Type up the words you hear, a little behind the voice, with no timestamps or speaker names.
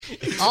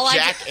All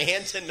Jack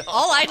Antonoff.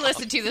 All I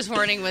listened to this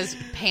morning was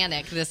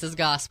Panic, This Is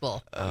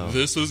Gospel.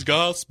 This is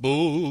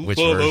gospel Which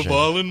for version? the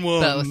fallen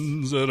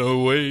ones that are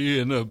way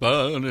in a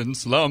burning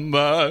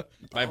slumber.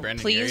 My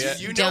Brandon Please here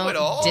yet? You know don't it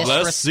all.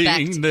 disrespect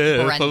Blessing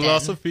their Brendan.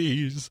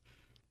 philosophies,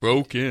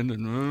 broken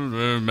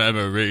and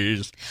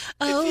memories.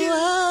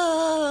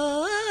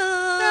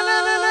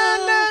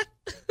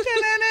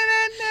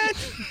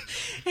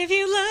 If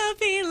you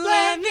love me,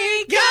 let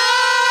me go.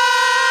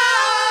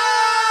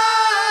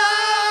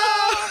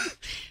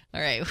 All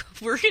right,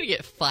 we're going to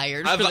get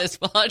fired for this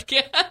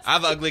podcast.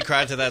 I've ugly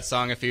cried to that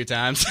song a few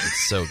times.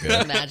 It's so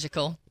good.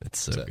 Magical. It's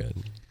so good.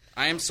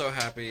 I am so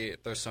happy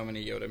there's so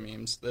many Yoda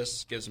memes.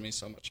 This gives me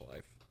so much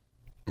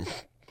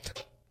life.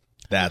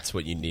 That's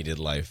what you need in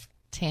life.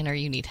 Tanner,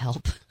 you need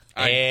help.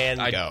 And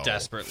I go.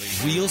 desperately.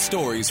 Real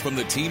stories from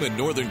the team at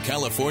Northern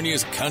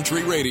California's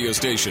country radio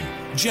station.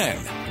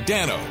 Jen,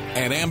 Dano,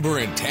 and Amber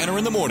and Tanner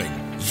in the morning.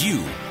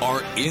 You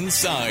are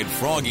inside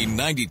Froggy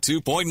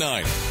 92.9.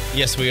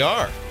 Yes, we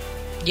are.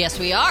 Yes,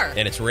 we are.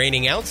 And it's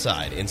raining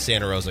outside in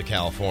Santa Rosa,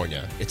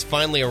 California. It's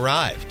finally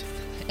arrived.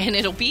 And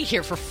it'll be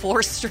here for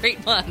 4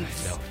 straight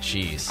months. No,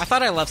 jeez. I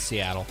thought I left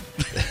Seattle.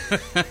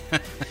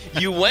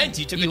 You went.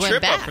 You took You a went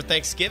trip back. up for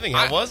Thanksgiving.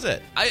 How was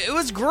it? It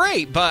was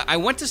great, but I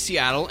went to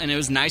Seattle and it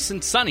was nice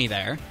and sunny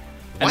there.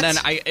 What? And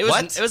then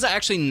What? it was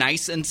actually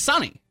nice and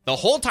sunny the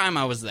whole time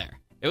I was there.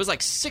 It was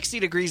like 60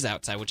 degrees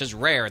outside, which is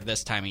rare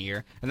this time of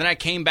year. And then I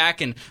came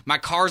back and my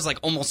car's like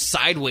almost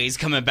sideways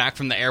coming back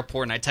from the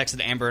airport. And I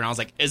texted Amber and I was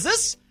like, "Is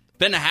this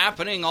been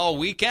happening all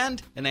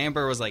weekend?" And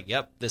Amber was like,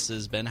 "Yep, this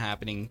has been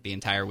happening the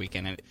entire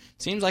weekend." And it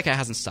seems like it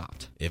hasn't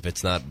stopped. If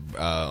it's not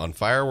on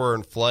fire, we're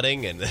in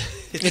flooding. And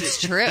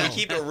It's true. We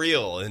keep it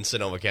real in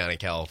Sonoma County,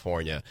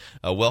 California.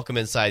 Welcome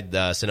inside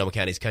Sonoma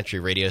County's country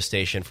radio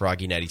station,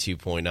 Froggy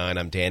 92.9.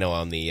 I'm Dano.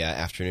 I'm the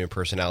afternoon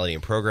personality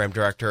and program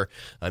director.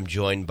 I'm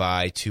joined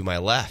by, to my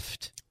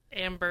left,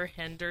 Amber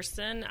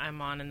Henderson.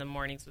 I'm on in the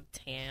mornings with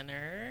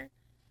Tanner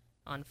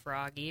on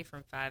Froggy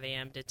from 5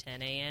 a.m. to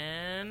 10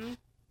 a.m.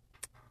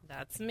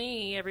 That's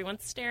me.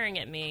 Everyone's staring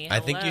at me. I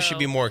think you should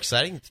be Hello. more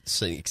excited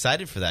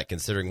for that,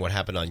 considering what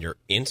happened on your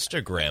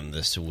Instagram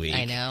this week.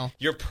 I know.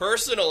 Your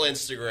personal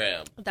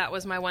Instagram. That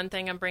was my one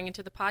thing I'm bringing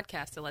to the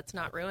podcast, so let's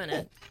not ruin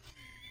it.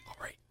 All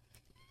right.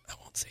 I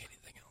won't say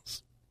anything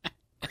else.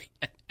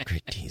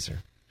 Great teaser.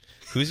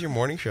 Who's your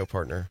morning show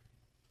partner?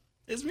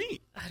 It's me.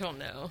 I don't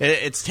know.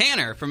 It's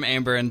Tanner from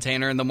Amber and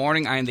Tanner in the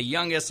Morning. I am the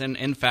youngest and,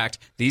 in fact,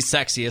 the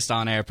sexiest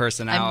on-air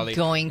personality I'm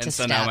going in to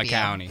Sonoma stab you.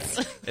 County.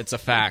 It's a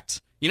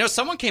fact. You know,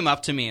 someone came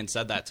up to me and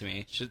said that to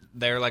me.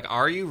 They're like,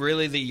 "Are you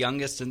really the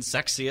youngest and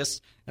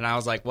sexiest?" And I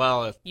was like,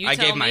 "Well, You I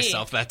tell gave me.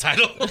 myself that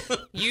title."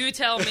 You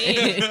tell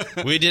me.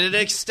 We did an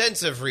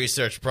extensive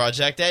research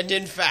project, and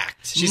in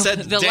fact, She said,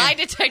 The lie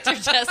detector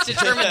test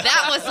determined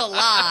that was a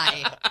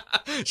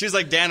lie. She's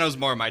like, "Dano's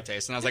more my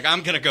taste." And I was like,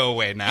 "I'm going to go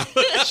away now."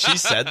 she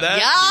said that?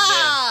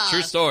 Yeah.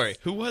 True story.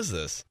 Who was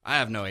this? I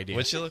have no idea.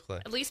 What'd she look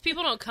like? At least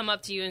people don't come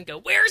up to you and go,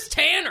 "Where's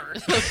Tanner?"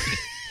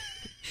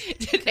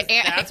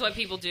 That's what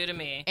people do to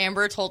me.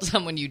 Amber told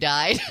someone you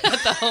died at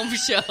the home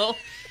show.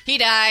 He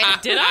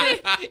died. Did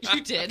I?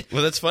 You did.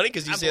 Well, that's funny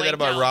because you I say that blanked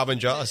about out. Robin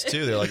Joss,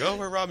 too. They're like, "Oh,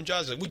 we're Robin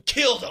Joss." Like, we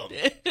killed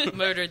him.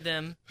 Murdered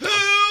them. Who?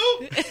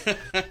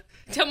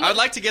 I'd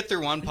like to get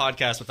through one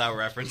podcast without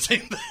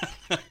referencing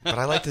that. But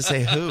I like to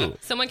say who.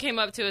 Someone came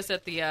up to us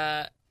at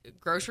the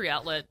grocery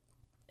outlet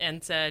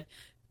and said,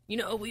 "You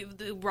know, we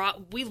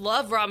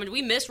love Robin.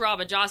 We miss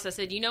Robin Joss." I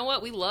said, "You know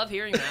what? We love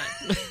hearing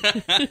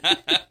that."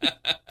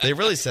 They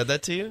really said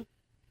that to you?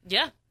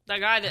 Yeah, that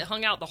guy that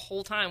hung out the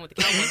whole time with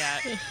the cowboy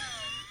hat.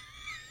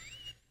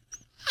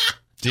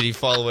 Did he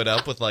follow it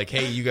up with like,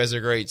 "Hey, you guys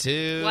are great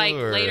too"? Like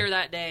or later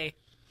that day.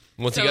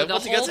 once so he got the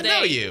to know whole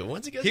day- you.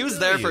 Once he got He to was know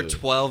there you. for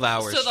 12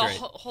 hours So the straight.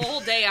 whole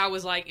day I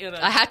was like in a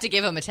I had to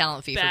give him a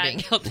talent fee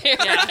bag. for being out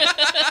there. Yeah.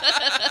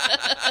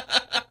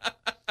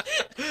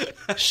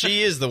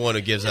 She is the one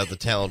who gives out the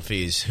talent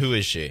fees. Who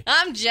is she?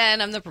 I'm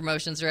Jen. I'm the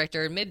promotions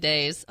director.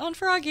 Middays on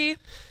Froggy.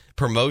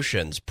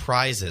 Promotions,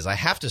 prizes. I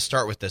have to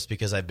start with this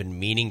because I've been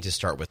meaning to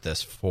start with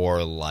this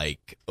for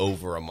like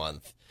over a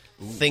month.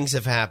 Things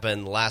have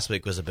happened. Last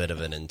week was a bit of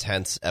an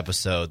intense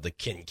episode. The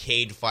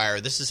Kincaid fire.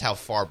 This is how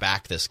far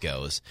back this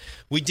goes.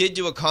 We did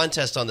do a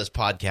contest on this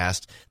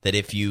podcast that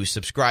if you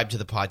subscribe to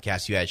the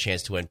podcast, you had a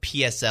chance to win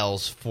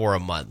PSLs for a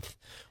month.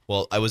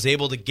 Well, I was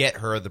able to get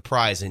her the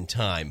prize in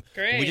time.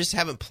 Great. We just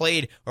haven't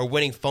played our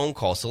winning phone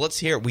call. So let's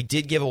hear it. We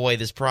did give away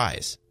this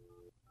prize.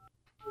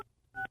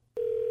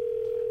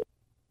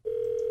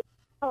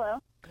 Hello.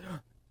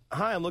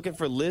 Hi, I'm looking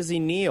for Lizzie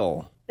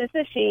Neal This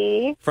is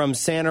she. from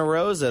Santa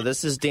Rosa.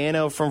 This is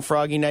Dano from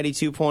Froggy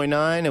 92.9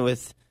 and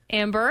with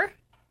Amber.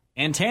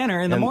 And Tanner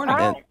in the and- morning.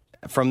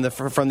 and from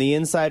the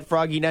Inside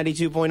Froggy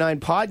 92.9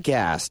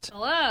 podcast.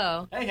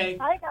 Hello. Hey.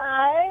 Hi,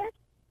 guys.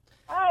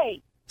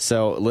 Hi.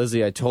 So,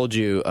 Lizzie, I told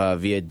you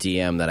via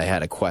DM that I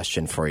had a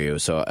question for you,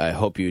 so I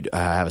hope you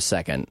have a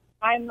second.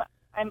 I'm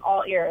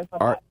all ears.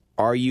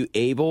 Are you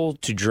able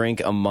to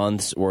drink a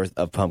month's worth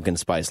of pumpkin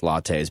spice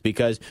lattes?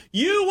 Because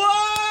you won!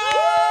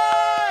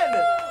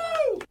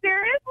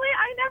 Seriously?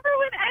 I never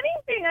win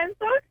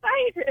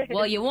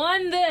Well, you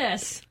won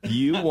this.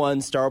 You won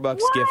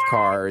Starbucks gift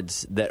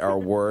cards that are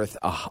worth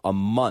a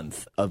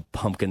month of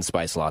pumpkin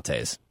spice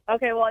lattes.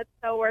 Okay, well, it's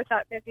so worth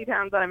that 50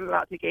 pounds that I'm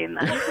about to gain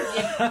then.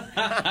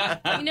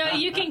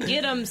 You can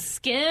get them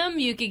skim.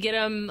 You could get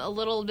them a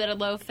little bit of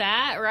low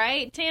fat,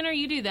 right? Tanner,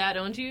 you do that,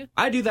 don't you?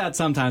 I do that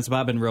sometimes, but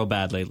I've been real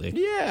bad lately.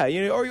 Yeah,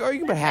 or you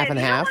can put half and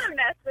half. You don't want to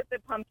mess with the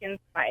pumpkin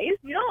spice.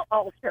 You don't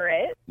alter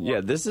it.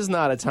 Yeah, this is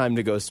not a time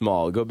to go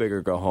small. Go big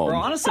or go home. Bro,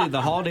 honestly,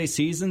 the holiday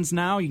seasons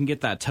now, you can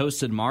get that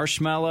toasted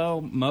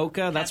marshmallow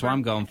mocha. That's what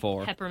I'm going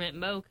for. Peppermint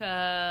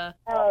mocha.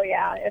 Oh,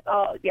 yeah. It's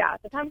all, yeah.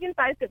 The pumpkin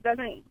spice,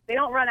 they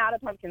don't run out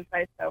of pumpkin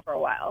spice, though, for a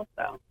while,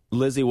 so.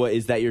 Lizzie, what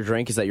is that your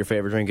drink? Is that your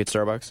favorite drink at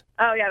Starbucks?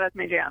 Oh, yeah, that's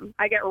my jam.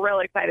 I get real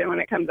excited when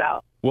it comes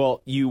out.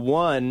 Well, you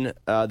won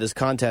this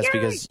contest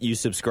because you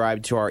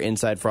subscribed to our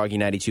Inside Froggy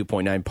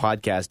 92.9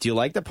 podcast. Do you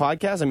like the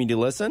podcast? I mean, do you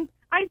listen?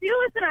 I do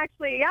listen,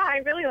 actually. Yeah, I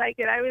really like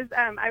it. I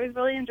was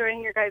really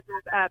enjoying your guys'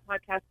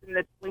 podcast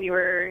when you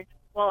were,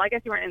 well, I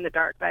guess you weren't in the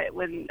dark, but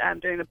when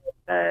during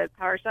the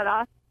power shut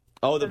off.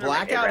 Oh, the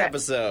blackout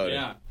episode.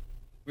 Yeah.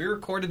 We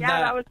recorded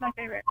Yeah, that was my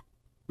favorite.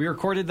 We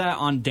recorded that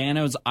on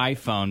Dano's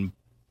iPhone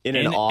in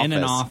an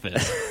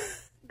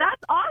office.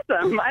 That's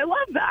awesome. I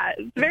love that.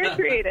 It's very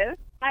creative.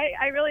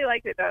 I really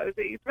liked it, though.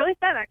 It's really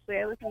fun, actually.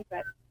 I listened to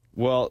it.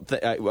 Well,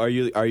 are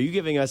you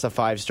giving us a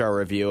 5-star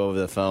review over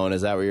the phone?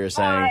 Is that what you're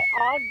saying?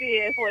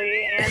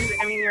 Obviously, and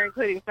I mean you're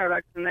including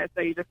Starbucks in this,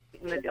 so you just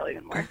in the deal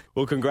even more.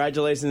 Well,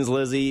 congratulations,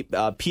 Lizzie.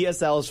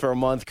 PSLs for a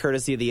month,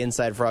 courtesy of the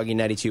Inside Froggy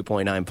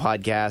 92.9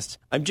 podcast.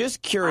 I'm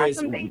just curious,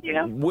 Awesome, thank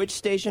you. Which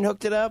station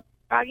hooked it up?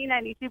 Froggy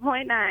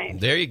 92.9.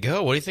 There you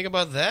go. What do you think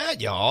about that,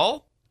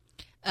 y'all?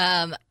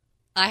 I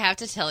have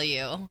to tell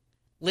you,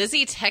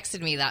 Lizzie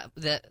texted me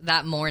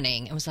that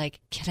morning and was like,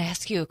 "Can I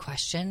ask you a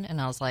question?" And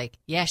I was like,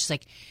 "Yeah." She's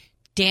like,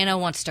 "Dana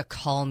wants to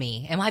call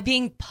me. Am I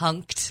being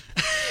punked?"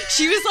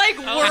 She was like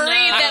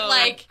worried that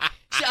like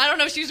I don't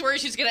know. She was worried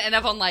she was going to end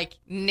up on like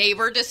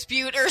neighbor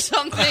dispute or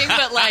something.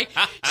 But like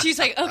she's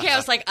like, okay. I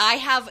was like, I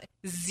have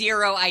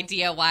zero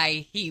idea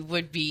why he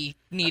would be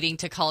needing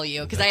to call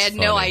you because I had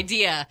no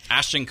idea.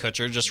 Ashton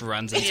Kutcher just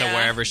runs into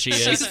wherever she is.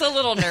 She's a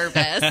little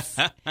nervous.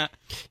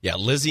 Yeah,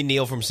 Lizzie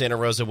Neal from Santa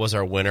Rosa was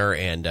our winner,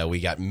 and we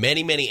got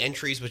many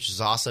entries, which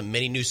is awesome.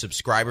 Many new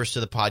subscribers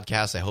to the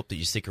podcast. I hope that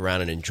you stick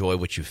around and enjoy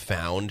what you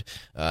found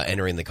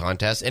entering the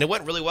contest. And it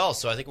went really well,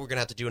 so I think we're going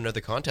to have to do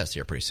another contest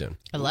here pretty soon.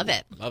 I love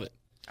it. Love it.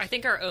 I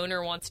think our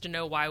owner wants to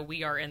know why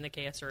we are in the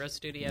KSRO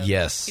studio.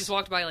 Yes. He's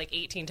walked by like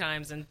 18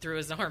 times and threw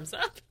his arms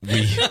up.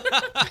 We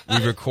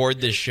record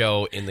this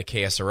show in the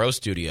KSRO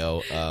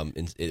studio,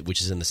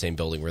 which is in the same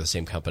building. We're the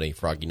same company,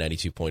 Froggy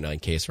 92.9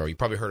 KSRO. You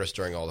probably heard us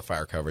during all the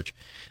fire coverage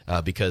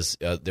because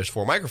there's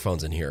 4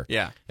 microphones in here.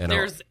 Yeah. And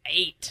There's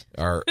 8.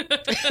 Our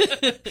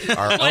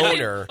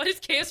owner... Why does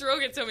KSRO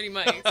get so many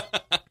mics?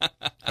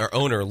 Our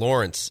owner,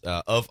 Lawrence,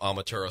 of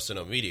Amaturo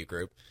Cinema Media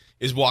Group,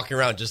 is walking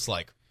around just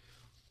like...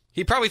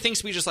 He probably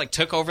thinks we just like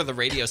took over the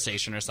radio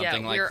station or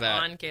something like that. Yeah,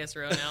 we're on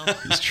KSRO now.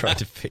 He's trying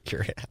to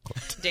figure it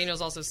out. Daniel's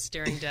also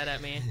staring dead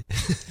at me.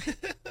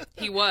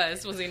 He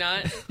was he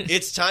not?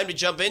 It's time to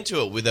jump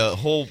into it with the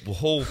whole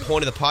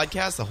point of the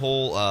podcast. The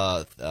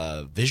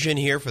whole vision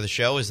here for the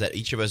show is that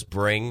each of us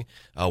bring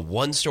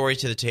one story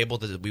to the table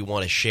that we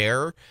want to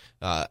share,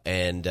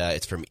 and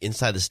it's from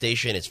inside the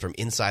station. It's from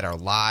inside our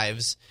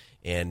lives.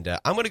 And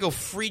I'm going to go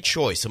free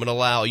choice. I'm going to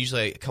allow,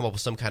 usually I come up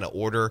with some kind of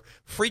order.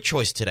 Free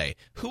choice today.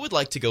 Who would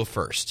like to go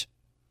first?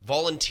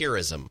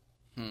 Volunteerism.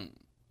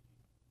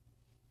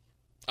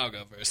 I'll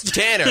go first.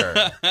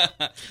 Tanner.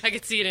 I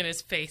could see it in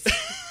his face.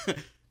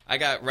 I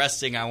got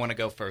resting. I want to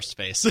go first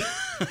face.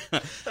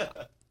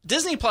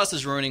 Disney Plus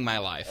is ruining my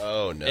life.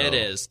 Oh, no. It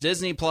is.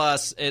 Disney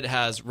Plus, it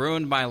has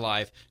ruined my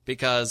life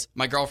because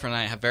my girlfriend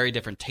and I have very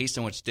different tastes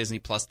in which Disney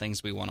Plus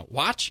things we want to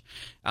watch.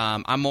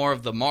 I'm more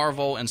of the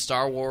Marvel and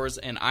Star Wars,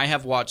 and I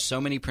have watched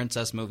so many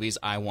princess movies,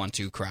 I want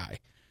to cry.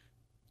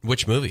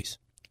 Which movies?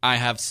 I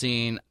have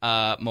seen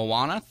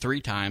Moana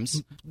 3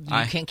 times.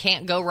 You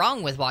can't go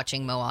wrong with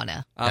watching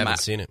Moana. I haven't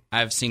seen it.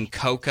 I've seen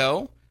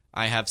Coco.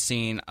 I have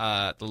seen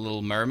The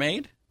Little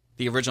Mermaid.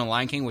 The original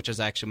Lion King, which is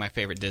actually my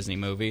favorite Disney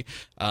movie.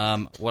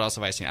 What else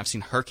have I seen? I've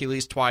seen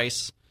Hercules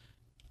twice.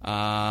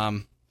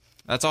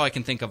 That's all I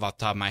can think of off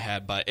the top of my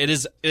head, but it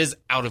is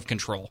out of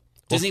control.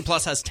 Disney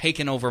Plus has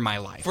taken over my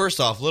life. First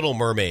off, Little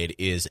Mermaid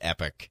is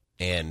epic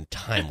and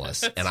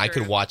timeless, and I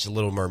could watch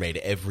Little Mermaid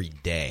every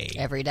day.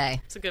 Every day.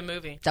 It's a good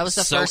movie. That was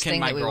the So first can thing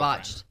my that we girlfriend.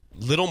 watched.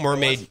 Little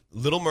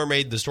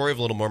Mermaid, the story of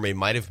Little Mermaid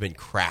might have been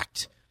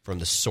cracked from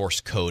the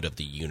source code of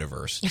the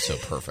universe. So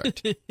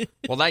perfect.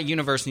 Well, that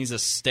universe needs to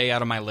stay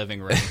out of my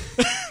living room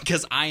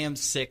because I am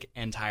sick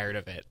and tired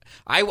of it.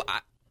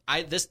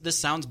 This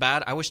sounds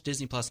bad. I wish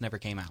Disney Plus never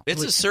came out.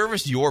 It's a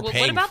service you're Well,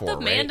 paying what about for, The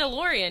right?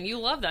 Mandalorian? You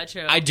love that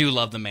show. I do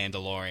love The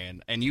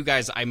Mandalorian. And you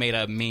guys, I made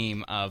a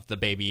meme of the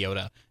Baby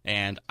Yoda.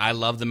 And I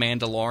love The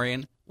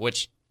Mandalorian,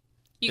 which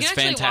you is can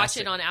actually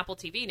fantastic. watch it on Apple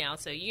TV now,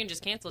 so you can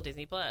just cancel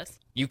Disney Plus.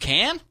 You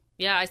can?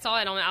 Yeah, I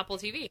saw it on Apple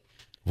TV.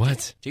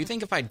 What? Do you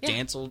think if I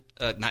canceled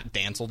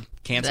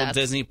That's-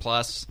 Disney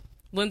Plus,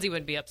 Lindsay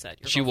would be upset.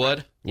 Your She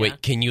girlfriend. would? Wait, Yeah.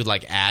 can you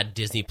like add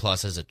Disney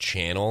Plus as a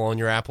channel on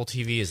your Apple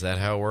TV? Is that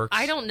how it works?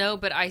 I don't know,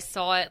 but I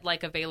saw it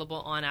like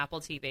available on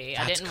Apple TV.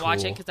 I That's didn't watch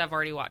it cool. because I've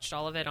already watched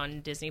all of it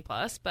on Disney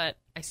Plus, but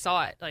I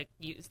saw it. Like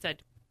you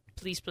said,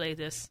 please play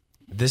this.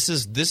 This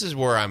is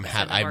where I'm.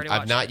 I've already I've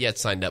watched not it. yet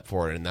signed up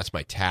for it, and that's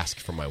my task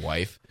for my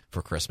wife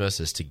for Christmas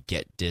is to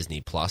get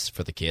Disney Plus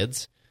for the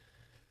kids.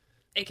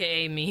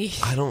 AKA me.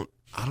 I don't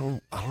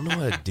know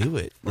how to do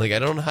it. Like I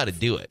don't know how to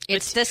do it.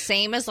 It's the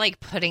same as like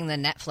putting the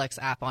Netflix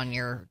app on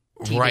your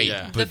TV. Right,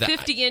 Yeah. The but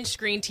 50-inch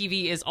screen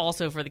TV is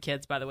also for the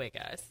kids, by the way,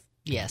 guys.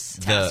 Yes.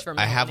 Task for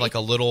I have Melanie. like a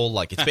little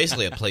like it's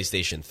basically a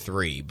PlayStation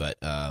 3, but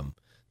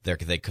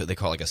they call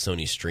it like a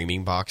Sony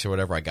streaming box or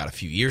whatever. I got a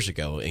few years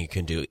ago, and you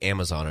can do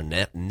Amazon and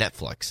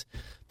Netflix.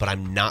 But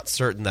I'm not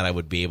certain that I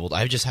would be able to.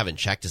 I just haven't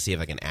checked to see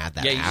if I can add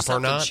that Yeah, you app just or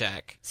have not. to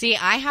check. See,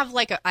 I have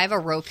a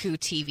Roku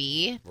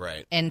TV,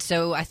 Right. and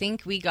so I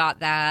think we got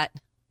that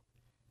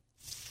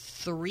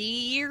 3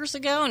 years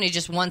ago, and it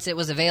just once it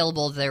was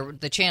available,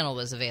 the channel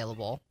was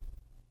available.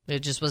 It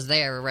just was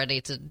there,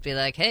 ready to be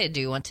like, "Hey, do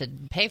you want to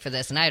pay for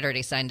this?" And I had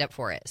already signed up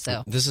for it.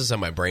 So This is how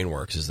my brain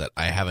works: is that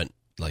I haven't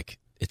like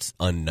it's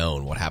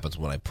unknown what happens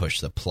when I push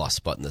the plus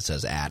button that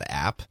says add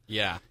app.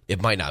 Yeah.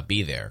 It might not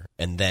be there,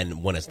 and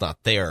then when it's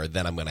not there,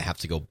 then I'm going to have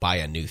to go buy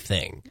a new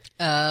thing.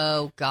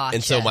 oh god,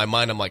 And so in my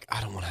mind, I'm like,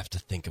 I don't want to have to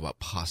think about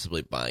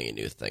possibly buying a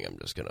new thing. I'm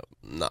just going to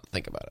not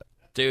think about it.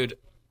 Dude,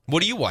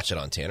 What do you watch it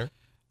on, Tanner?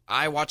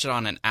 I watch it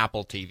on an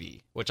Apple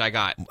TV, which I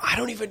got. I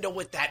don't even know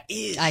what that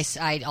is.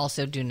 I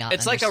also do not.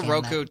 It's like a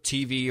understand Roku that.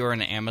 TV or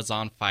an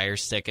Amazon Fire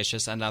Stick. It's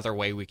just another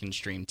way we can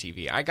stream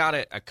TV. I got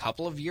it a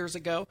couple of years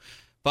ago,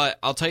 but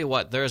I'll tell you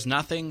what, there's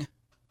nothing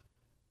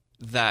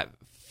that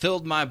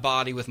filled my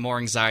body with more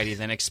anxiety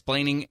than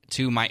explaining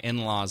to my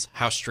in-laws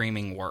how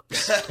streaming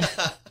works.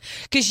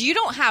 Because you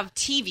don't have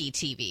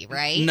TV,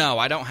 right? No,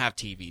 I don't have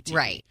TV.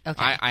 Right,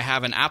 okay. I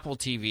have an Apple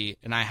TV,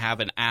 and I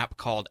have an app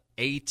called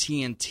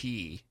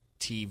AT&T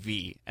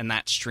TV, and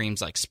that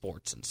streams like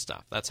sports and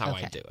stuff. That's how I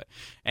Okay. do it.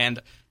 And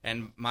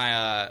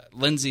my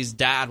Lindsay's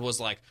dad was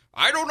like,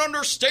 I don't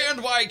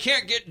understand why I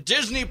can't get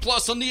Disney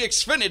Plus on the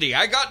Xfinity.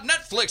 I got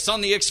Netflix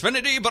on the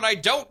Xfinity, but I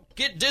don't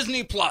get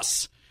Disney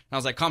Plus. And I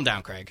was like, calm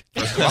down, Craig.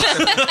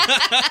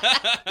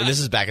 And this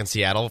is back in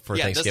Seattle for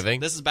Yeah, Thanksgiving?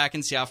 This is back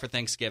in Seattle for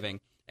Thanksgiving.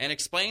 And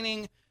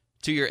explaining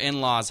to your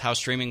in-laws how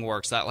streaming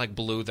works, that like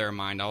blew their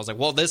mind. I was like,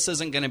 well, this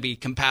isn't going to be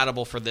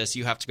compatible for this.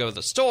 You have to go to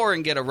the store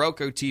and get a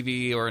Roku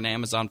TV or an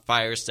Amazon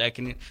Fire Stick.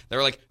 And they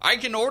were like, I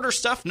can order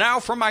stuff now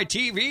from my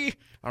TV.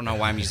 I don't know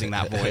why I'm using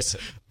that voice,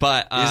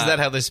 but Is that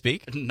how they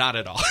speak? not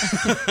at all.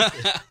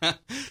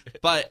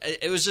 But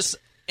it was just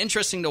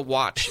interesting to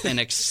watch and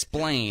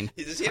explain.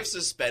 Does he have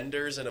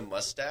suspenders and a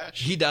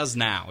mustache? He does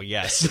now,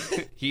 yes.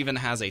 He even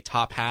has a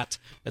top hat.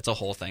 It's a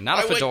whole thing. Not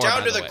a I went fedora, down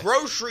by to the the way.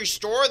 grocery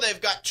store.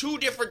 They've got two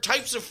different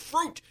types of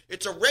fruit.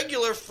 It's a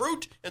regular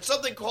fruit and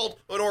something called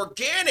an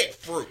organic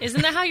fruit.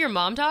 Isn't that how your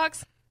mom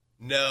talks?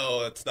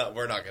 No, it's not.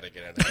 We're not going to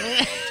get into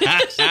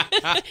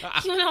that.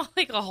 He went on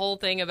like a whole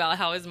thing about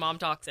how his mom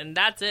talks, and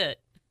that's it.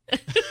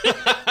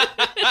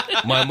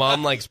 My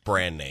mom likes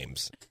brand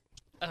names.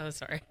 Oh,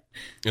 sorry.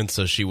 And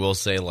so she will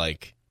say,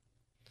 like,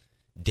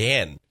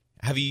 Dan,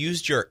 have you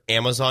used your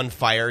Amazon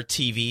Fire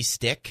TV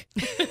stick?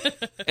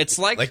 It's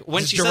like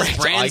when just she says direct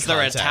brands, eye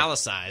they're contact.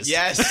 italicized.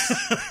 Yes.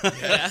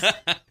 Yes.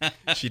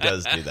 She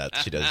does do that.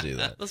 She does do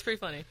that. That's pretty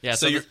funny. Yeah,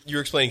 So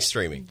you're explaining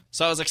streaming.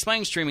 So I was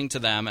explaining streaming to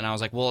them, and I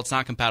was like, well, it's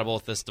not compatible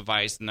with this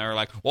device. And they're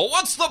like, well,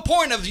 what's the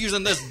point of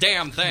using this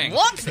damn thing?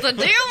 What's the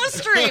deal with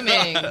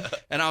streaming?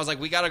 And I was like,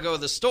 we got to go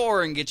to the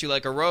store and get you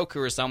like a Roku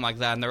or something like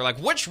that. And they're like,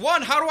 which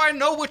one? How do I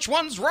know which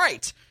one's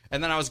right?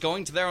 And then I was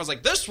going to there, I was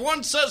like, this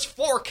one says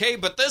 4K,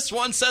 but this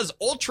one says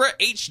Ultra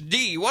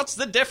HD. What's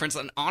the difference?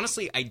 And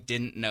honestly, I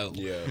didn't know.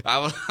 Yeah. I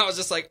was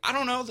just like, I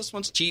don't know. This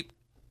one's cheap.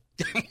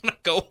 I want to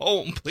go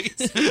home,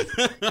 please.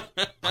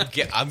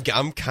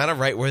 I'm kind of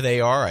right where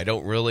they are. I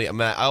don't really. I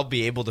mean, I'll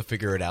be able to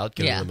figure it out.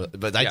 Yeah.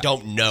 But I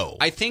don't know.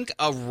 I think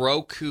a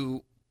Roku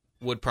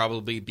would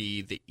probably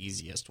be the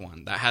easiest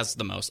one. That has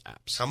the most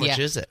apps. How much Yeah.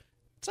 is it?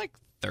 It's like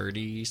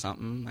 30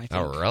 something, I think.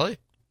 Oh, really?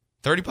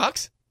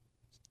 $30?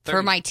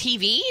 For my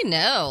TV?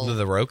 No.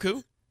 The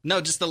Roku? No,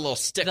 just the little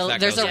stick that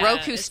There's goes a in. Yeah,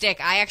 Roku it's- stick.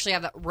 I actually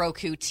have a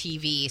Roku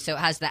TV, so it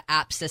has the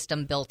app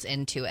system built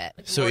into it.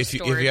 So More if you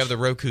storage. have the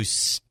Roku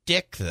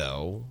stick,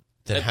 though,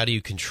 then how do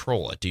you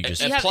control it? Do you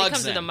just It It plugs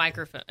comes with a in.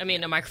 microphone. I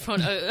mean, a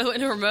microphone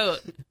and a remote.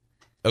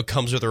 it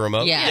comes with a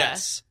remote? Yeah.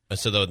 Yes.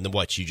 So then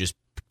what? You just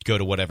go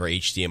to whatever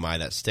HDMI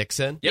that sticks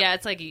in? Yep.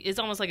 Yeah, it's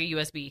almost like a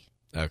USB.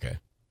 Okay.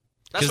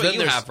 That's 'Cause what then you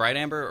there's- have, right,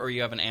 Amber? Or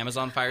you have an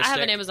Amazon Fire I Stick? have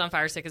an Amazon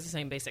Fire Stick. It's the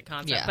same basic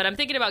concept. Yeah. But I'm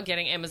thinking about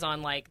getting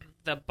Amazon, like,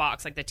 the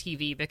box, like the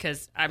TV,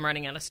 because I'm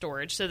running out of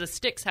storage. So the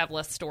sticks have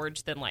less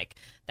storage than, like,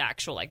 the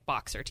actual, like,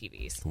 boxer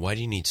TVs. Why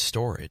do you need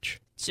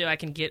storage? So I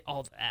can get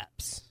all the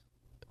apps.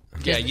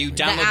 Yeah, you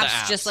The download the apps,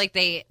 apps. just like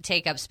they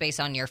take up space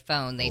on your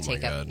phone, they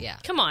take up. God. Yeah.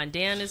 Come on,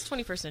 Dan. It's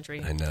 21st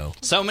century. I know.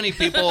 So many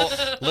people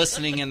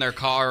listening in their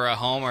car or at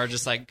home are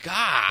just like,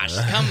 gosh,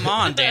 come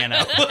on,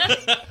 Dano.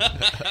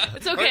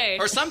 It's okay.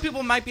 Or some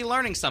people might be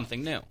learning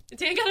something new.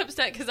 Dan got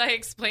upset because I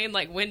explained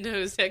like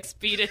Windows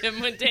XP to him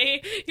one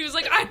day. He was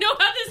like, I know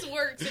how this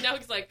works. And now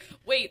he's like,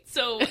 wait,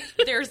 so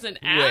there's an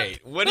app?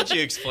 Wait, what did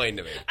you explain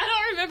to me? I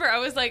don't remember. I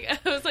was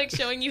like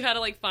showing you how to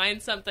like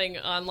find something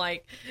on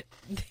like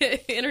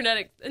the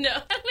internet. No, I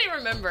don't even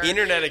remember.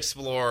 Internet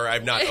Explorer.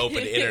 I've not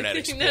opened Internet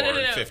Explorer No.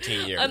 in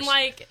 15 years.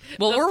 Unlike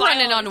Well, the we're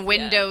running files- on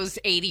Windows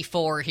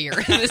 84 here in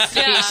the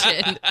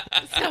station.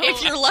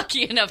 If you're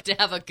lucky enough to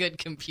have a good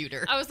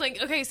computer. I was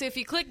like, okay, so if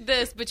you click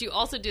this, but you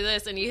also do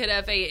this, and you hit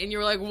F8, and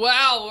you're like,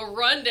 wow, a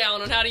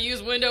rundown on how to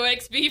use Windows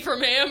XP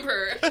from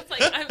Amber. It's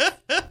like,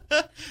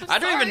 I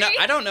don't even know. sorry.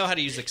 I don't know how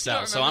to use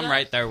Excel, so I'm remember that?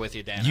 right there with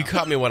you, Dano. You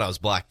caught me when I was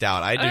blacked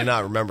out. I do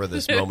not remember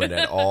this moment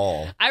at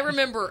all. I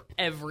remember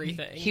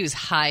everything. He was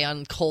high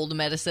on cold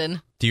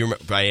medicine. Do you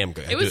remember? I am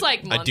good. It was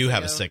like I months do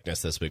have a ago.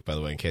 sickness this week, by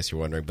the way, in case you're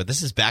wondering. But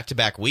this is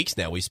back-to-back weeks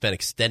now. We spent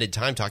extended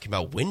time talking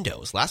about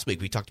Windows. Last week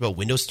we talked about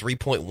Windows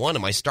 3.1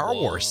 and my Star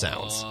Wars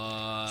sounds.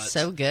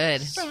 So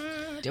good.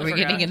 We're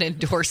getting an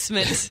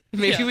endorsement.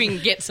 Maybe Yeah. we can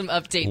get some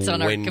updates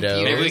on our Windows.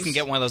 computers. Maybe we can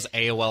get one of those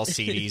AOL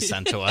CDs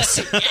sent to us.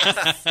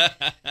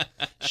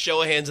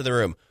 Show of hands in the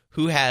room.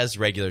 Who has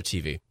regular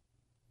TV?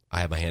 I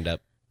have my hand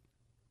up.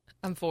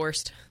 I'm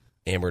forced.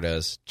 Amber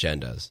does. Jen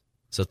does.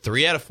 So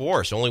 3 out of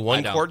 4. So only I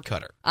one don't. cord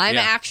cutter. I'm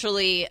Yeah.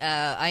 actually,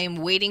 I am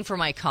waiting for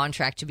my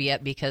contract to be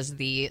up because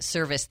the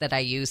service that I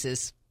use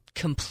is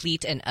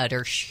complete and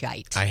utter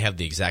shite. I have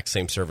the exact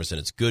same service, and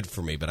it's good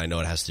for me, but I know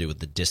it has to do with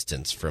the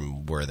distance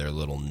from where their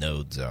little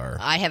nodes are.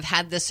 I have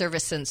had this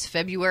service since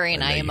February,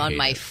 and I know I am you on hate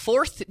my it.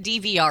 4th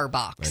DVR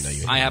box. I know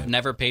you. I have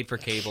never paid for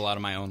cable out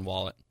of my own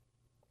wallet.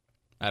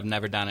 I've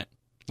never done it.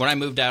 When I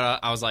moved out,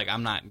 I was like,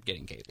 I'm not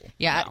getting cable.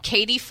 Yeah, No.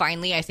 Katie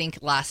finally, I think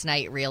last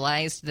night,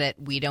 realized that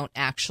we don't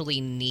actually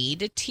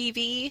need a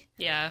TV.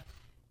 Yeah.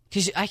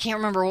 Because I can't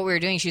remember what we were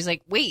doing. She was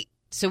like, wait,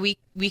 so we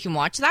can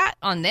watch that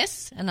on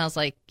this? And I was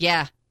like,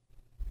 yeah.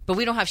 But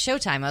we don't have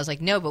Showtime. I was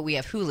like, no, but we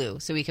have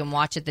Hulu, so we can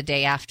watch it the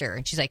day after.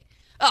 And she's like,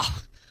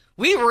 oh,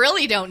 we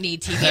really don't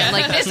need TV. I'm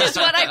like, this is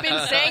what I've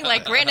been saying.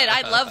 Like, granted,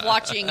 I love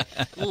watching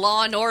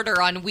Law and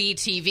Order on Wii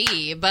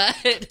TV,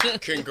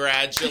 but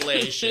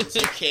Congratulations.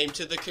 You came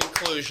to the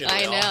conclusion I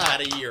we all know.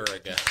 had a year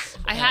ago.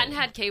 I hadn't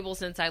had cable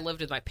since I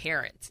lived with my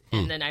parents.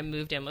 And then I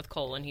moved in with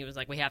Cole, and he was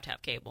like, we have to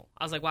have cable.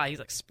 I was like, wow. He's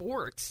like,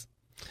 sports?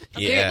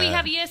 Okay, Yeah. we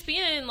have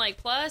ESPN, like,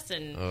 Plus,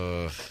 and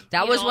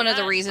that You was know, one of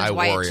the that- reasons I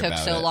why it worry took about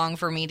so it. long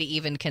for me to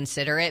even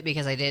consider it,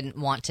 because I didn't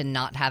want to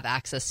not have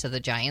access to the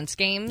Giants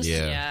games.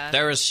 yeah.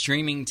 There is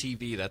streaming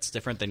TV that's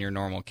different than your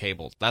normal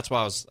cable. That's why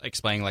I was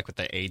explaining, like with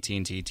the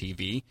AT&T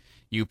TV,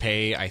 you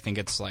pay, I think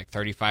it's like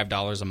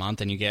 $35 a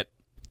month, and you get,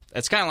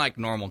 it's kind of like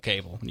normal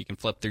cable. You can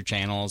flip through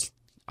channels.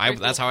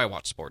 That's how I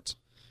watch sports.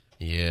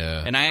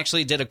 Yeah. And I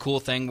actually did a cool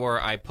thing where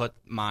I put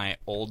my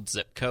old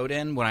zip code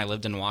in when I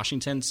lived in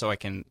Washington so I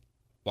can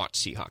watch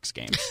Seahawks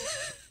games.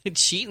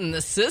 Cheating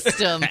the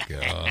system.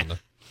 God.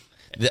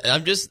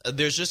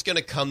 There's just going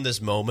to come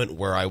this moment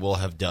where I will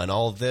have done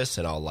all of this,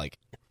 and I'll like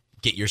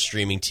get your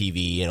streaming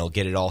TV and I'll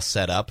get it all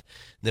set up.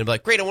 And then I'll be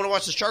like, great, I want to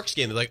watch the Sharks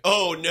game. They're like,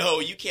 oh no,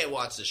 you can't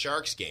watch the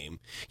Sharks game.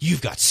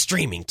 You've got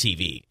streaming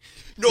TV.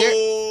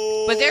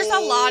 No. But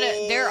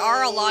there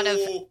are a lot of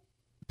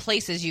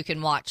places you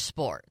can watch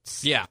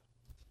sports Yeah.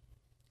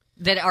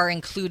 that are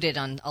included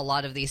on a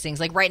lot of these things.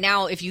 Like right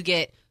now, if you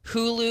get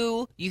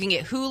Hulu, you can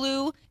get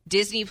Hulu,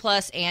 Disney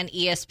Plus, and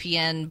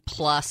ESPN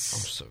Plus.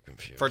 So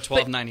confused. For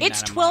But $12.99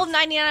 it's a month.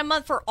 $12.99 a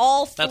month for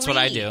all three. That's what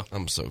I do.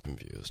 I'm so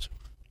confused.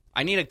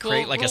 I need to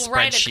create like a we'll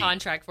write a spreadsheet.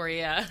 contract for you.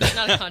 Yeah.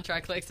 Not a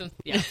contract, like some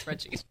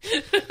spreadsheet.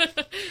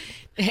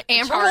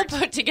 Amber will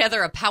put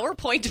together a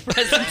PowerPoint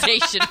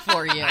presentation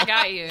for you. I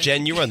got you.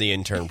 Jen, you run the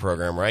intern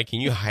program, right?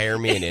 Can you hire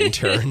me an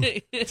intern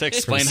To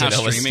explain how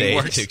Sonoma streaming State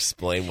works. to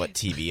explain what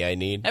TV I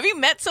need? Have you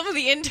met some of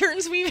the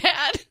interns we've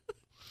had?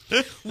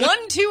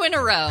 1-2 in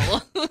a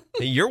row.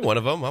 Hey, you're one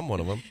of them. I'm one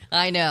of them.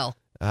 I know.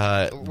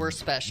 We're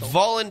special.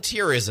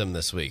 Volunteerism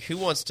this week. Who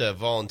wants to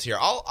volunteer?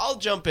 I'll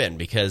jump in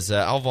because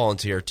I'll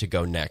volunteer to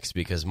go next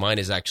because mine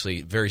is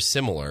actually very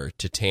similar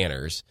to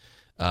Tanner's.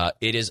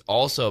 It is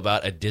also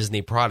about a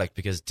Disney product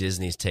because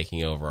Disney's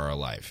taking over our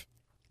life.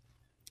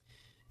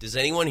 Does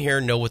anyone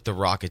here know what the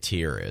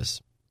Rocketeer is?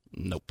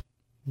 Nope.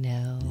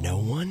 No. No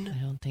one?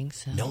 I don't think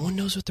so. No one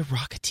knows what the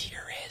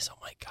Rocketeer is. Oh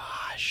my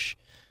gosh.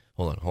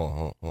 Hold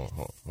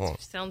on.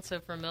 Sounds so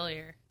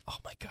familiar. Oh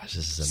my gosh,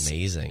 this is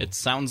amazing. It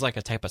sounds like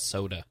a type of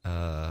soda.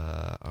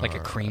 Like a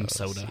cream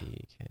soda.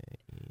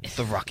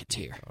 The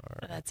Rocketeer.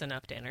 That's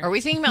enough, Danner. Are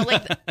we thinking about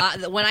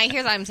like when I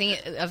hear that, I'm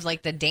thinking of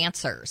like the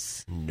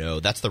dancers, No,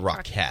 that's the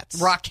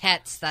Rockettes.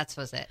 Rockettes. That's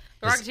was it.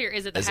 The Rocketeer,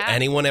 is it the Has hat?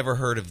 anyone ever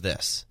heard of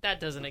this? That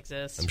doesn't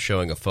exist. I'm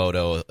showing a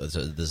photo.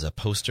 There's a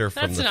poster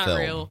from That's the not film.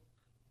 real.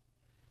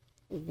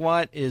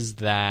 What is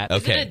that?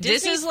 Okay.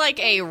 This is like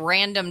a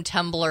random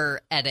Tumblr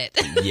edit.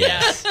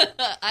 Yes.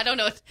 I don't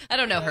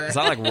know her. Is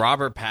that like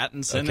Robert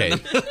Pattinson Okay. in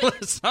the middle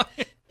or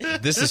something?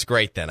 This is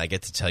great, then. I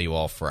get to tell you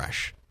all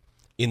fresh.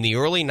 In the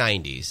early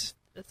 90s,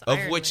 That's of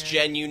Iron which, Man.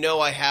 Jen, you know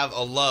I have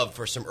a love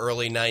for some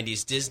early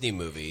 90s Disney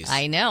movies.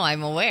 I know.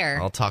 I'm aware.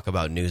 I'll talk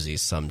about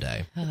Newsies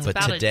someday. But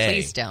about it. today,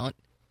 Please don't.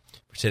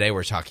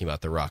 we're talking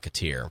about The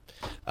Rocketeer.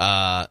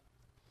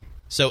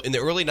 So in the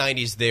early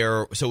 90s,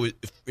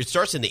 it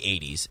starts in the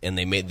 80s, and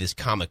they made this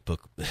comic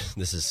book.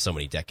 This is so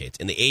many decades.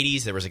 In the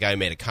 80s, there was a guy who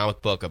made a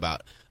comic book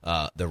about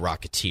The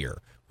Rocketeer,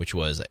 which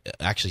was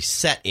actually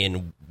set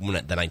in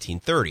the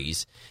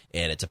 1930s,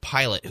 and it's a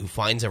pilot who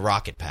finds a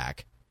rocket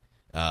pack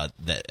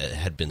that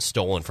had been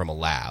stolen from a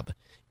lab,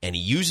 and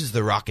he uses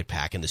the rocket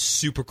pack and the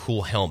super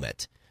cool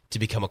helmet to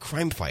become a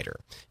crime fighter.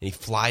 And he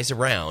flies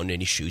around,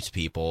 and he shoots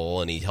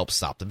people, and he helps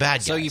stop the bad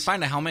guys. So you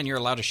find a helmet and you're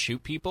allowed to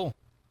shoot people?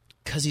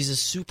 Because he's a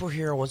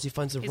superhero once he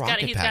finds the He's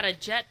rocket got pack. a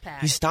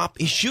jetpack.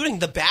 He's shooting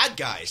the bad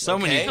guys. So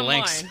many okay? Come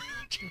blinks. on.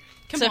 Come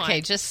It's on.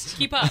 okay. Just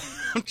Keep up.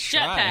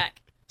 Jetpack.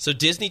 So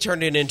Disney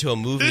turned it into a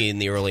movie in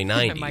the early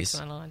My mic's 90s.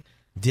 not on.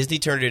 Disney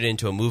turned it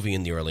into a movie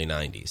in the early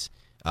 90s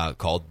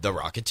called The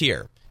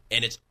Rocketeer.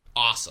 And it's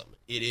awesome.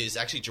 It is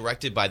actually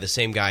directed by the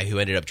same guy who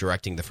ended up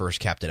directing the first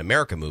Captain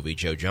America movie,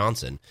 Joe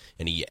Johnson.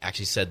 And he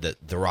actually said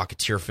that the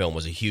Rocketeer film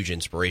was a huge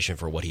inspiration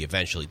for what he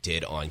eventually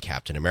did on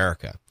Captain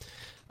America.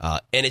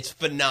 And it's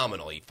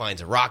phenomenal. He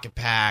finds a rocket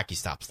pack. He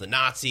stops the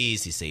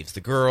Nazis. He saves the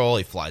girl.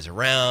 He flies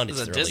around. This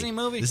is It's a Disney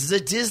movie? This is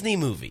a Disney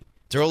movie.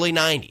 It's early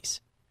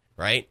 90s,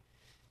 right?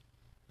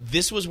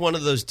 This was one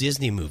of those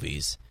Disney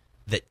movies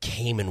that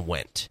came and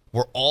went.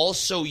 We're all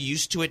so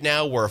used to it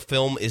now where a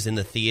film is in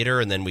the theater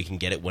and then we can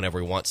get it whenever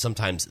we want,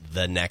 sometimes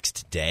the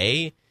next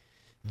day.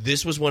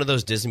 This was one of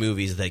those Disney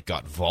movies that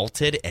got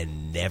vaulted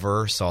and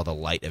never saw the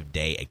light of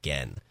day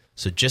again.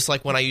 So just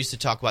like when I used to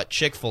talk about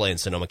Chick-fil-A in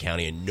Sonoma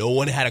County and no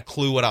one had a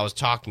clue what I was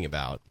talking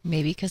about.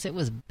 maybe because it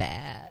was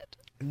bad.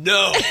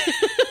 No.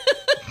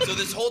 So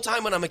this whole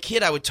time when I'm a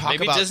kid, I would talk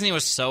Maybe about Disney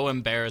was so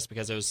embarrassed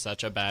because it was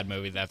such a bad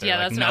movie that they're Yeah,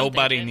 like, that's what I'm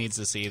nobody thinking. needs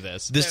to see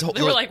this. this whole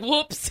They were like,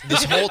 whoops.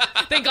 this whole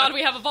Thank God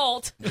we have a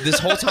vault. this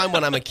whole time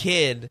when I'm a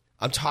kid,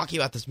 I'm talking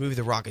about this movie,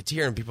 The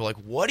Rocketeer, and people are like,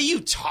 what are you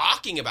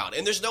talking about?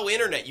 And there's no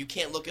internet. You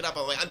can't look it up.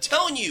 I'm like, I'm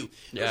telling you,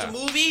 it was a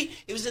movie.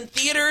 It was in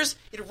theaters.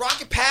 It had a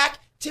rocket pack.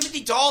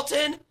 Timothy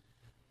Dalton.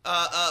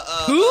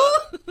 Who?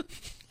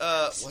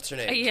 What's her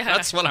name? Yeah.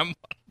 That's what I'm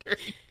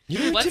wondering. You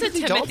know who What's a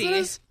Timothy Dalton Timothy?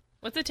 is?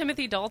 What's a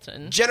Timothy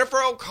Dalton? Jennifer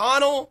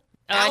O'Connell.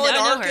 Alan I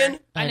know Arkin. her.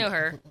 I know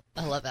her.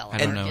 I love Ellen. I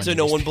don't Arkin. know. So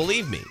no one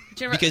believed me.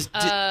 Jennifer- Because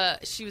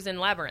she was in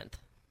Labyrinth.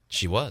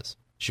 she was.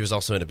 She was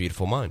also in A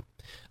Beautiful Mind.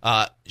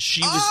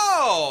 She was.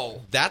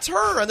 Oh, that's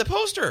her on the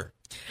poster.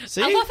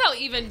 See? I love how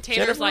even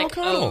Tanner's Jennifer like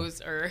O'Connell.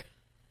 O's or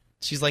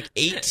She's like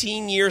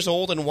 18 years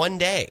old in one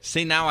day.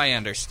 See, now I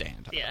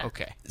understand. Yeah.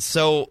 Okay.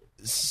 So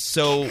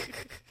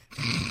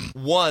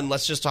one,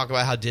 let's just talk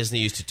about how Disney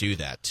used to do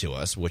that to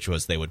us, which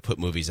was they would put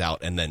movies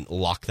out and then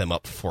lock them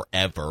up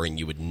forever, and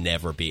you would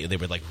never be. They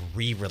would like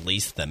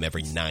re-release them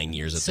every 9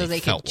 years. If So they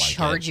felt could like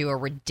charge it. you a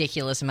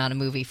ridiculous amount of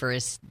movie for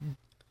his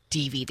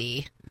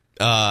DVD.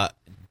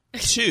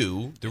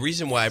 Two, the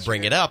reason why I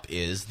bring it up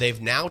is they've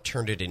now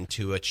turned it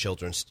into a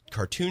children's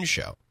cartoon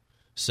show.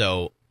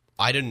 So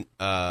I didn't.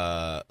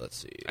 Let's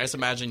see. I just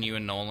imagine you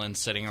and Nolan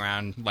sitting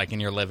around like in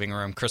your living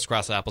room,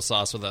 crisscross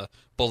applesauce with a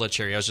bowl of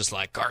Cheerios, just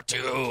like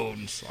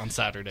cartoons on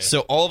Saturday. So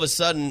all of a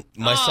sudden,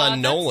 my Aw, son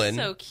that's Nolan,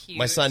 so cute.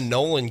 my son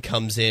Nolan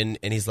comes in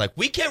and he's like,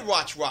 "We can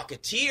watch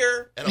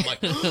Rocketeer," and I'm like,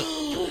 "He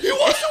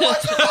wants to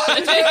watch the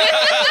Rocketeer!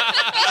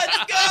 Let's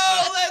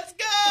go! Let's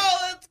go!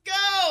 Let's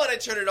go!" And I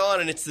turn it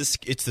on, and it's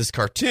this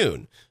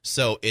cartoon.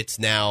 So it's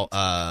now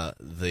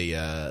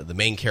the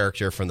main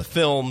character from the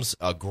films,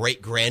 a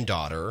great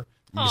granddaughter.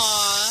 Aw,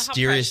 how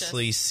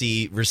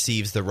Mysteriously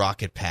receives the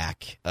rocket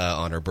pack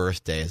on her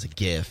birthday as a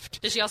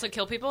gift. Does she also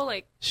kill people?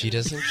 Like She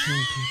doesn't kill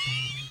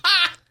people.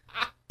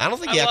 I don't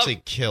think he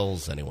actually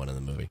kills anyone in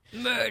the movie.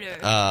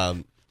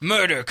 murder?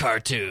 Murder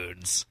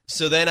cartoons.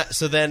 So then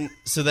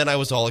I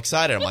was all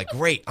excited. I'm like,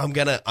 great. I'm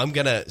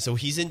gonna. So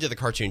he's into the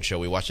cartoon show.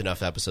 We watch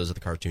enough episodes of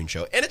the cartoon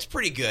show, and it's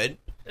pretty good.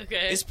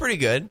 Okay. It's pretty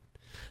good.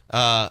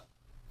 But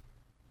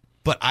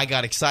I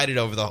got excited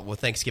over the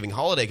Thanksgiving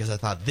holiday because I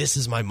thought this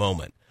is my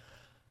moment.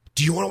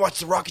 Do you want to watch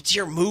the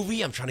Rocketeer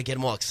movie? I'm trying to get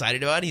him all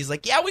excited about it. He's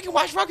like, yeah, we can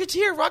watch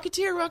Rocketeer.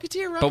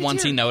 But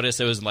once he noticed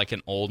it was like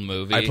an old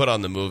movie. I put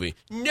on the movie.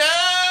 No!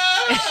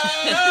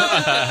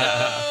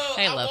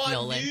 I love want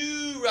Nolan.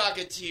 New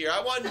Rocketeer.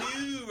 I want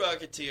new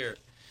Rocketeer.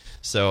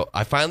 So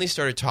I finally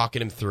started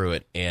talking him through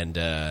it,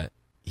 and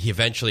he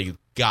eventually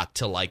got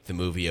to like the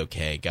movie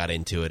okay, got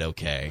into it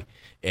okay.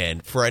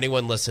 And for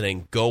anyone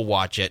listening, go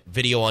watch it.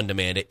 Video on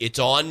demand. It's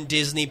on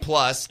Disney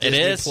Plus. It Disney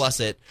is. Plus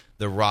it.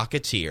 The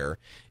Rocketeer.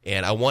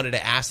 And I wanted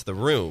to ask the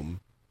room,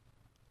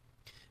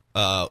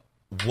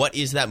 what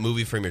is that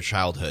movie from your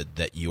childhood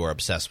that you are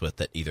obsessed with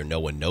that either no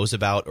one knows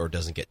about or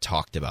doesn't get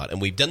talked about? And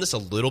we've done this a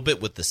little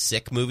bit with the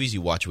sick movies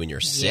you watch when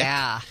you're sick.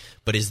 Yeah.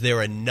 But is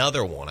there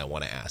another one I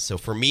want to ask? So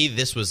for me,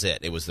 this was it.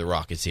 It was The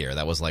Rocketeer.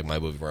 That was like my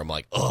movie where I'm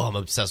like, oh, I'm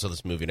obsessed with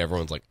this movie. And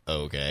everyone's like,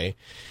 okay.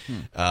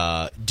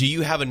 Do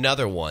you have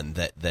another one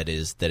that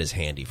is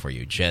handy for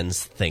you?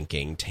 Jen's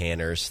thinking,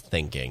 Tanner's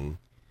thinking.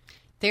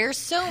 There's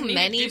so need to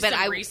many, do but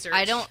some research.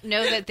 I don't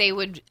know that they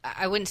would.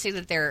 I wouldn't say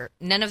that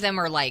none of them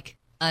are like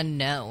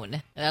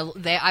unknown.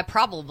 I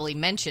probably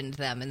mentioned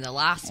them in the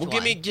last one.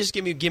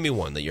 Give me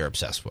one that you're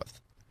obsessed with.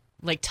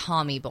 Like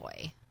Tommy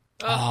Boy.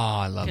 Oh,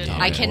 I love Good.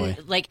 Tommy I can Boy.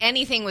 like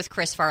anything with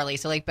Chris Farley.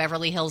 So like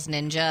Beverly Hills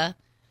Ninja,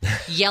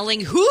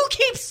 yelling, "Who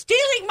keeps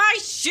stealing my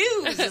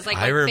shoes?" is like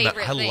my favorite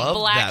I thing.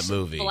 love that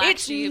movie. Black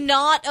It's Sheep.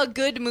 not a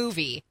good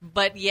movie,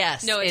 but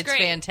yes, No, it's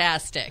great.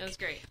 fantastic. That's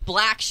great.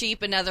 Black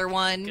Sheep, another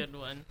one. Good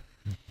one.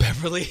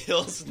 Beverly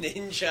Hills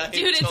Ninja.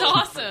 Dude, it's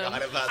awesome.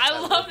 I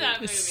love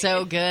that movie.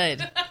 So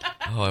good.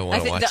 Oh, I I want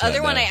to think watch the that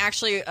other one now. I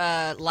actually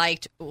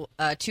liked.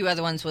 Two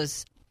other ones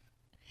was.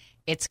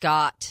 It's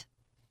got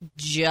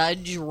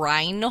Judge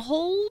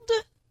Reinhold.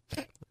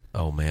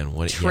 Oh man,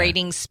 what?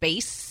 Trading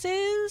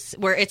Spaces,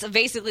 where it's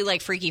basically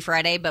like Freaky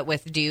Friday, but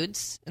with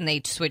dudes, and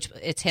they switch.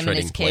 It's him Trading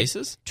and his kid.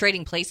 Places?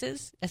 Trading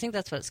Places. I think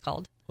that's what it's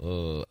called.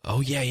 Oh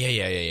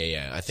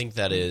yeah. I think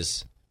that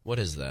is. What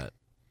is that?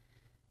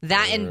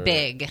 That and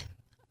Big.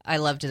 I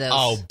loved those.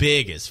 Oh,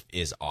 Big is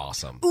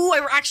awesome. Ooh,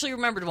 I actually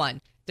remembered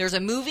one. There's a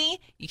movie.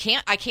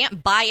 I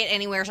can't buy it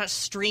anywhere. It's not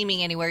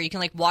streaming anywhere. You can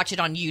like watch it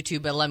on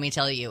YouTube, but let me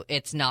tell you,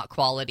 it's not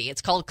quality.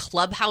 It's called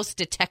Clubhouse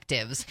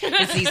Detectives.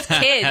 It's these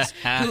kids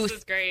who This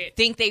is great.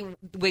 think they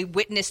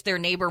witnessed their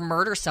neighbor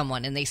murder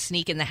someone, and they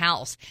sneak in the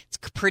house. It's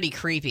pretty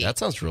creepy. That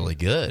sounds really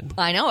good.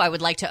 I know. I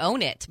would like to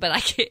own it, but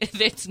I can't,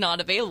 it's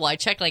not available. I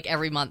check like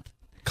every month.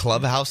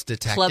 Clubhouse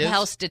Detectives.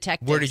 Clubhouse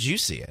Detectives. Where did you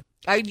see it?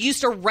 I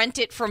used to rent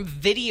it from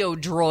Video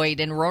Droid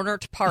in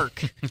Rohnert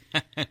Park.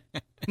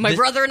 My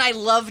brother and I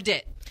loved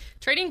it.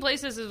 Trading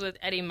Places is with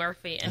Eddie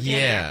Murphy and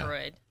Yeah. Dan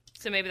Aykroyd.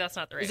 So maybe that's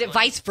not the right Is it one.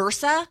 vice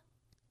versa?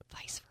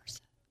 Vice versa.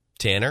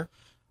 Tanner.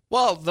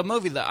 Well, the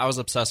movie that I was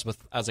obsessed with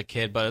as a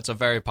kid, but it's a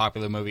very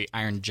popular movie,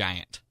 Iron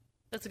Giant.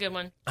 That's a good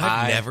one.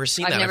 I've never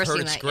seen I've that. never I've heard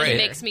seen it's that. great. It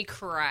makes me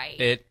cry.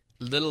 It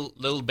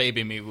little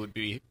baby me would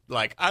be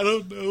like, I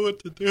don't know what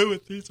to do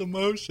with these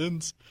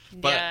emotions.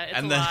 But Yeah, it's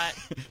and a then lot.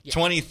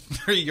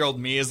 23-year-old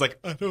me is like,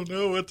 I don't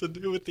know what to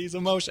do with these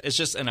emotions. It's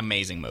just an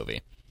amazing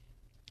movie.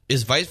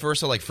 Is vice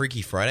versa like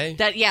Freaky Friday?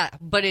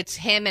 But it's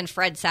him and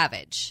Fred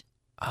Savage.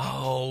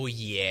 Oh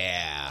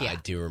yeah, Yeah. I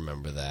do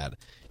remember that.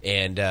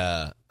 And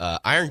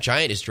Iron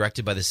Giant is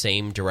directed by the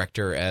same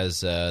director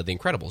as The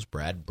Incredibles,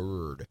 Brad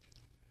Bird.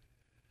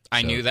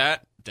 I knew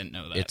that. Didn't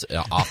know that. It's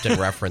often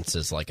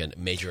references like a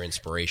major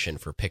inspiration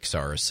for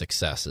Pixar's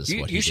successes.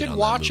 You should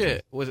watch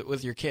it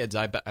with your kids.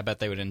 I bet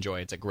they would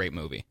enjoy it. It's a great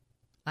movie.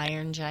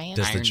 Iron Giant.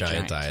 Does the Iron giant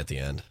Giant. die at the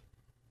end?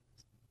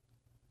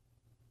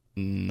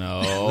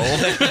 No.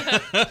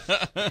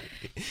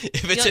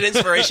 If it's an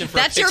inspiration for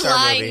That's a Pixar your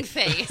lying movie,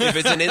 face. if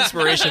it's an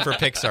inspiration for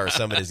Pixar,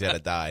 somebody's got to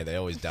die. They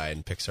always die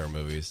in Pixar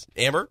movies.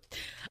 Amber?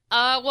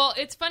 Well,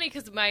 it's funny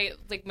because my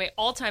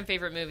all-time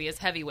favorite movie is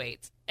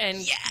Heavyweights.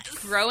 And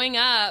growing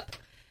up,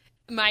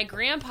 my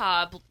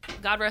grandpa,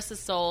 God rest his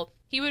soul,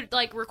 he would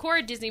like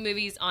record Disney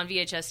movies on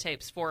VHS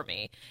tapes for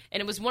me. And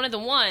it was one of the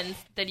ones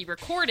that he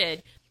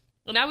recorded.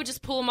 And I would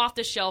just pull them off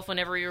the shelf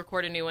whenever he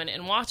recorded a new one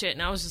and watch it.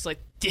 And I was just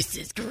like, this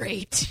is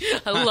great.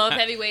 I love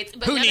Heavyweights.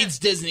 But Who needs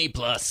Disney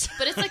Plus?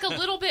 But it's like a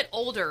little bit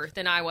older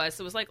than I was.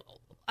 So it was like,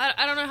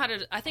 I don't know how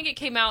to. I think it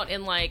came out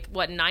in like,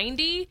 what,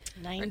 90?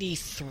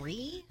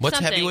 93? What's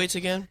Something. Heavyweights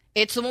again?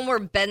 It's the one where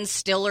Ben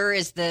Stiller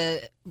owns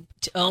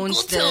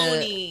Uncle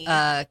Tony.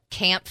 the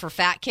camp for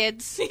fat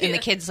kids, and the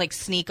kids like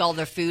sneak all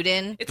their food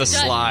in. It's The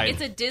Slide.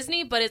 It's a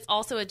Disney, but it's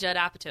also a Judd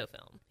Apatow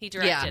film. He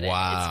directed it.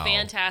 Wow. It's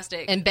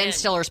fantastic. And Ben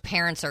Stiller's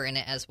parents are in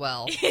it as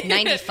well.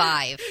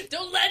 95.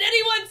 Don't let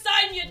anyone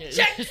sign your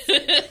checks.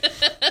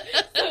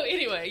 So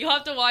anyway, you'll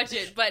have to watch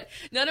it. But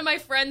none of my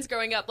friends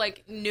growing up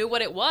like knew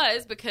what it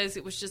was because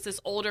it was just this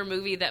older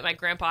movie that my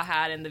grandpa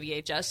had in the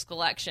VHS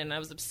collection. I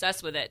was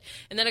obsessed with it.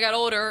 And then I got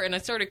older and I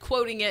started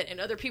quoting it, and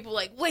other people were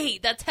like,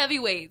 wait, that's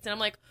Heavyweights. And I'm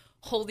like,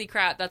 holy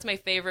crap, that's my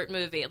favorite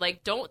movie.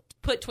 Like, don't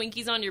put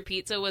Twinkies on your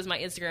pizza was my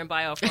Instagram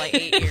bio for like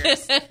 8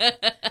 years.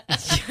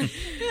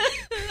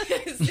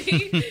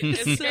 See?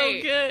 It's So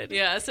great. good.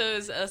 Yeah, so it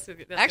was, that's I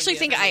actually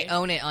think I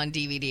own. own it on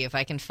DVD. If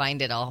I can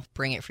find it, I'll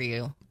bring it for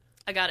you.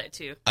 I got it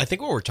too. I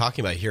think what we're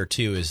talking about here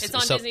too is It's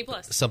on Disney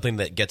Plus. something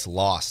that gets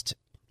lost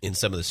in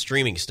some of the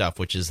streaming stuff,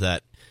 which is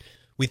that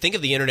we think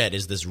of the internet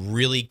as this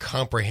really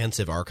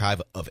comprehensive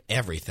archive of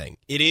everything.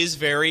 It is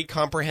very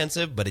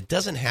comprehensive, but it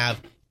doesn't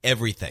have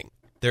everything.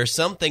 There are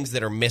some things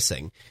that are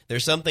missing.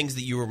 There's some things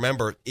that you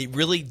remember. It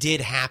really did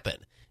happen.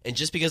 And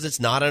just because it's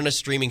not on a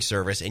streaming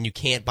service and you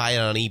can't buy it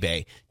on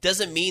eBay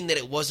doesn't mean that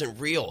it wasn't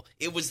real.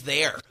 It was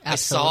there. I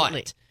saw Absolutely.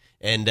 it.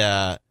 And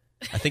I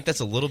think that's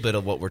a little bit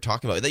of what we're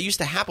talking about. That used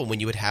to happen when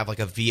you would have like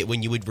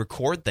when you would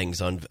record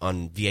things on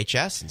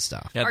VHS and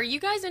stuff. Yeah. Are you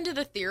guys into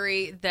the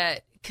theory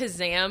that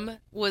Kazam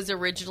was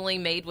originally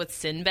made with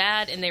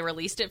Sinbad, and they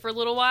released it for a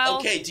little while.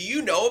 Okay, do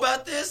you know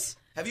about this?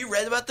 Have you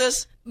read about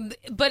this?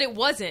 But it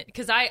wasn't,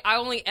 because I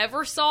only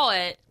ever saw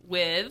it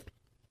with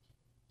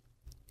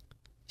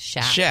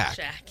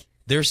Shaq.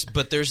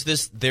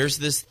 There's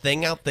this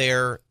thing out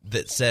there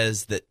that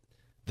says that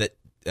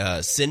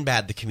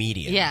Sinbad the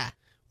comedian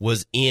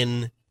was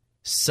in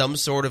some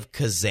sort of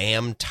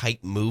Kazam type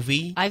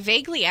movie. I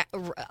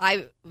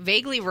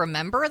vaguely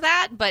remember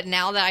that, but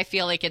now that I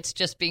feel like it's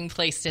just being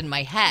placed in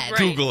my head. Right.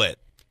 Google it.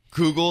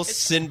 Google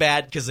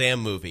Sinbad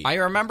Kazam movie. I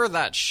remember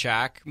that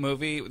Shaq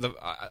movie.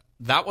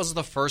 That was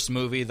the first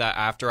movie that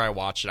after I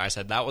watched it, I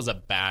said, that was a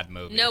bad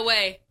movie. No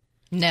way.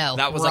 No,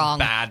 that was wrong. a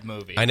bad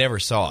movie. I never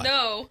saw it.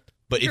 No.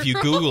 But if you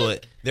Google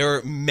it, there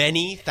are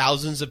many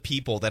thousands of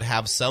people that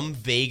have some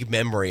vague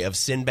memory of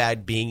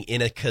Sinbad being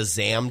in a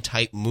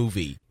Kazam-type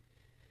movie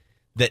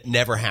that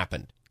never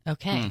happened.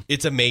 Okay.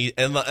 It's amazing.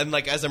 And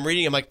like, as I'm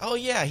reading, I'm like, oh,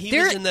 yeah, he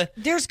was in the...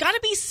 There's got to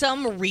be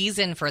some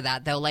reason for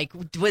that, though. Like,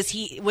 was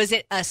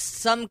it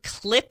some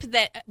clip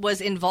that was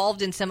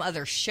involved in some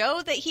other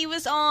show that he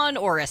was on,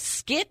 or a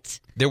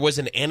skit? There was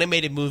an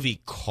animated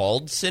movie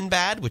called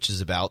Sinbad, which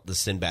is about the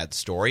Sinbad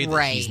story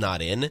that he's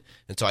not in.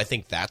 And so I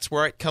think that's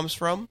where it comes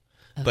from.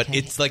 Okay. But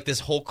it's like this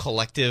whole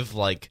collective,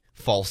 like,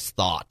 false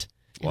thought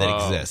that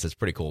exists. It's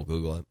pretty cool.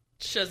 Google it.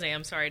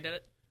 Shazam. Sorry, did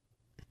it?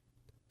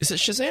 Is it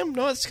Shazam?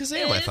 No, it's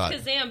Kazam, I thought. It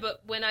is Kazam,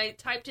 but when I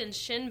typed in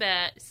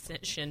Sinbad.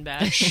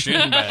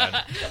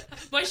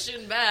 My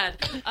Sinbad.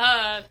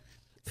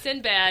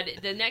 Sinbad,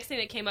 the next thing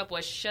that came up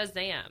was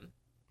Shazam.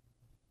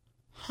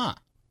 Huh.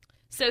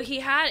 So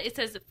it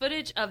says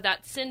footage of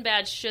that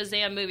Sinbad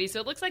Shazam movie.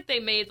 So it looks like they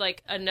made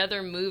like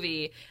another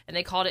movie and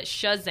they called it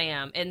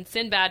Shazam. And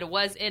Sinbad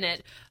was in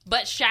it,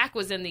 but Shaq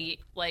was in the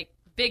like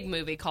big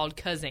movie called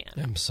Kazam.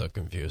 I'm so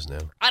confused now.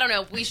 I don't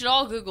know. We should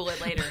all Google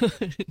it later.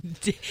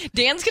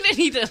 Dan's going to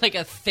need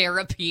a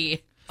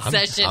therapy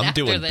session I'm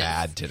after doing this.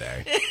 bad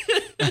today.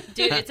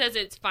 Dude, it says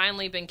it's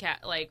finally been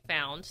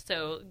found.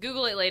 So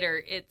Google it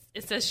later. It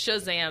says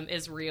Shazam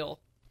is real.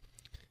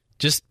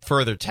 Just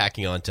further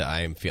tacking on to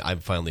I'm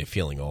finally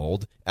feeling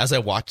old. As I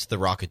watched The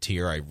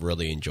Rocketeer, I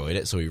really enjoyed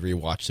it, so we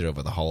rewatched it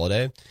over the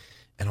holiday.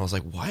 And I was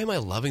like, why am I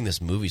loving this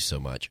movie so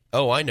much?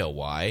 Oh, I know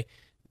why.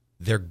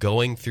 They're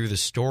going through the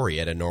story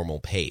at a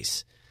normal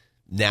pace.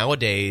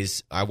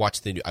 Nowadays, I'm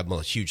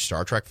a huge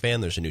Star Trek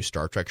fan. There's a new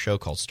Star Trek show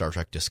called Star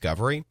Trek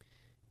Discovery,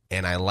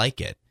 and I like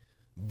it.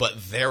 But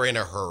they're in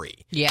a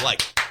hurry. Yeah. Like,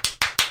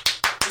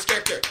 this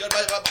character.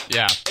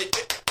 Yeah.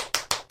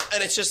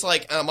 And it's just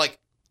like, I'm like,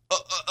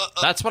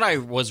 That's what I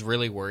was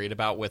really worried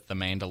about with The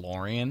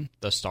Mandalorian,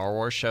 the Star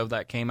Wars show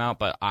that came out,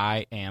 but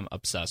I am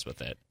obsessed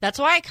with it. That's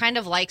why I kind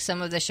of like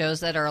some of the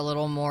shows that are a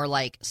little more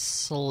like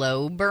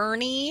slow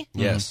burny.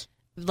 Yes.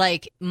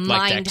 Like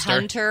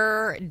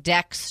Mindhunter,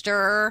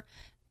 Dexter.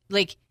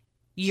 Like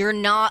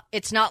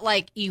it's not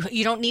like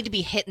you don't need to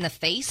be hit in the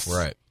face.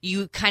 Right.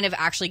 You kind of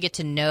actually get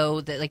to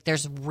know that like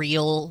there's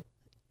real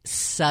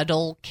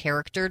subtle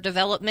character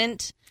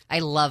development. I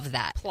love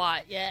that.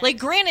 Plot, yeah. Like,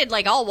 granted,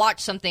 like, I'll watch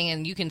something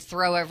and you can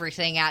throw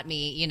everything at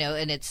me,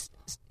 and it's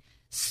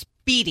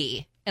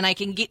speedy, and I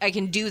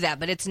can do that,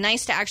 but it's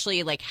nice to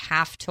actually, like,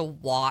 have to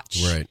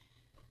watch. Right.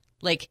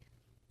 Like,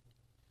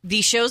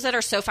 these shows that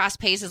are so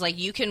fast-paced is, like,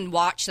 you can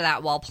watch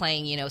that while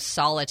playing,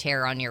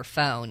 solitaire on your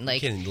phone.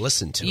 Like, you can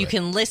listen to it. You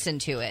can listen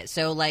to it.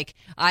 So, like,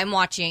 I'm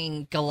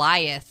watching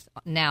Goliath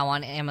now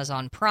on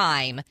Amazon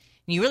Prime, and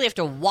you really have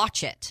to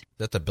watch it. Is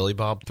that the Billy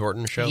Bob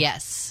Thornton show?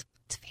 Yes.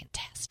 It's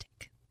fantastic.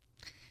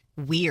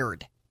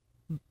 Weird,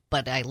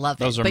 but I love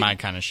it. Those are my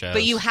kind of shows.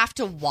 But you have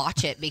to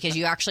watch it because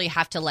you actually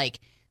have to like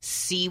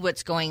see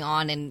what's going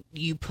on, and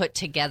you put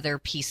together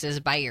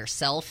pieces by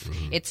yourself.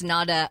 Mm-hmm. It's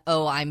not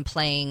I'm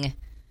playing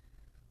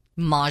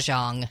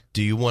mahjong.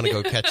 Do you want to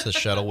go catch the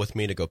shuttle with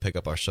me to go pick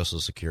up our Social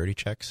Security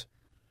checks?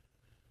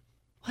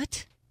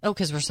 What? Oh,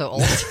 because we're so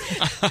old.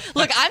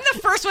 Look, I'm the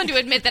first one to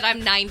admit that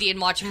I'm 90 and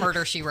watch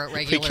Murder, She Wrote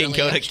regularly. We can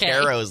go to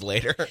Caro's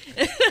later.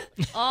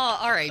 Oh,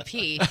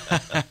 R.I.P.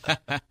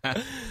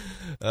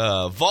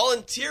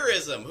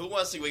 Volunteerism. Who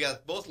wants to? We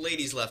got both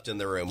ladies left in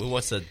the room. Who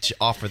wants to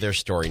offer their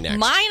story next?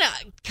 Mine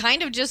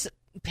kind of just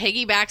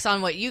piggybacks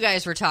on what you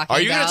guys were talking about.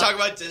 Are you going to talk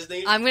about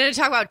Disney? I'm going to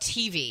talk about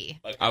TV.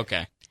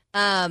 Okay.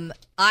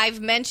 I've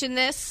mentioned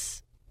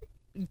this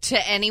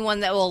to anyone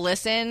that will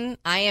listen.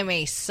 I am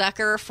a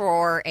sucker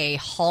for a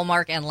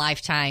Hallmark and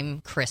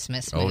Lifetime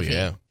Christmas movie.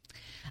 Oh,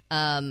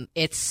 yeah.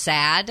 It's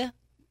sad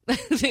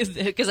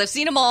because I've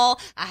seen them all.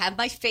 I have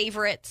my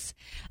favorites.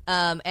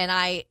 And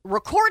I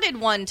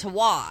recorded one to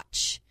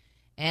watch,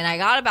 and I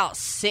got about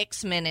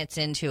 6 minutes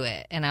into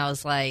it, and I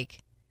was like,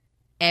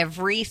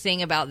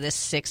 everything about this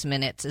 6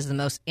 minutes is the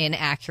most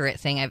inaccurate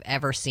thing I've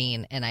ever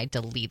seen, and I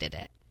deleted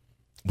it.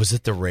 Was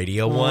it the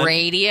radio one?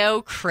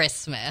 Radio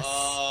Christmas.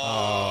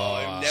 Oh,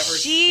 I've never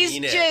She's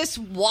seen it. just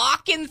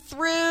walking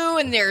through,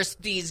 and there's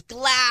these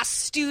glass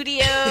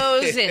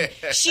studios, and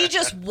she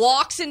just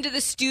walks into the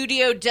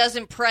studio,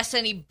 doesn't press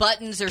any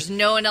buttons, there's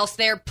no one else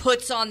there,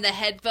 puts on the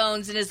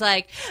headphones, and is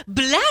like,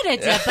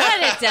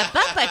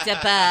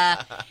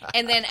 blah-da-da-ba-da-da-ba-ba-da-ba.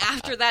 And then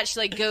after that, she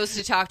like goes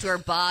to talk to her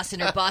boss,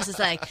 and her boss is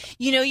like,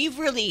 you know, you've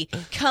really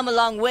come a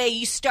long way.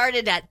 You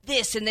started at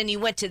this, and then you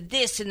went to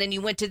this, and then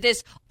you went to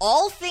this.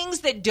 All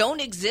things that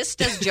don't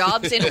exist as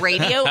jobs in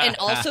radio, and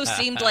also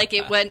seemed like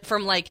it went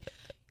from like,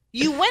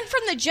 you went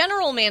from the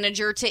general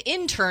manager to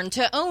intern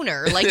to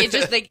owner. Like, it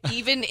just, like,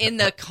 even in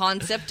the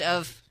concept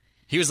of...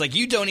 He was like,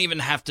 you don't even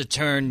have to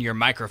turn your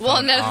microphone Well,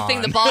 another on.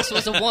 thing, the boss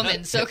was a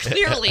woman, so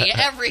clearly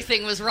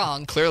everything was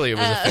wrong. Clearly it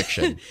was a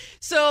fiction.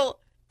 So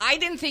I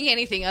didn't think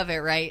anything of it,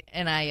 right?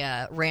 And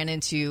I ran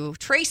into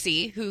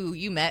Tracy, who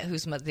you met,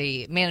 who's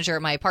the manager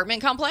at my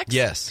apartment complex.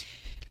 Yes.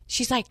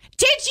 She's like,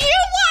 did you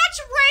watch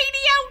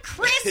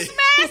Radio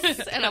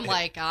Christmas? And I'm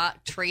like,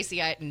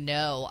 Tracy,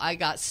 no. I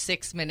got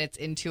 6 minutes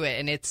into it,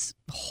 and it's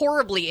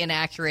horribly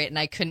inaccurate, and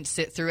I couldn't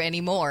sit through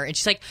anymore. And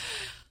she's like,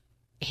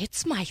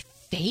 it's my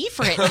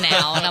favorite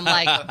now. And I'm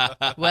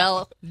like,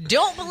 well,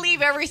 don't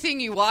believe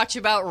everything you watch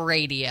about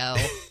radio,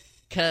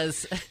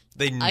 because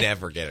they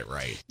never get it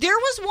right. There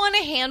was one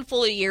a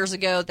handful of years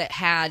ago that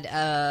had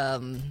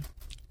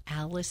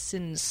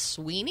Allison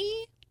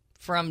Sweeney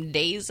from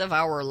Days of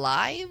Our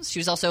Lives. She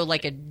was also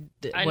like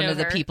one of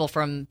the people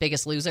from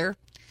Biggest Loser.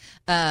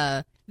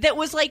 That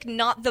was like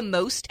not the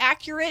most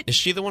accurate. Is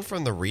she the one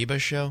from the Reba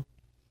show?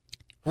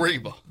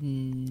 Reba.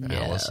 No.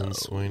 Allison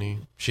Sweeney.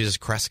 She does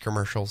Crest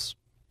commercials.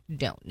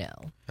 Don't know.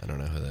 I don't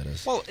know who that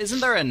is. Well, isn't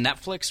there a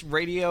Netflix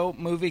radio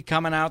movie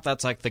coming out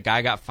that's like the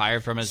guy got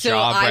fired from his So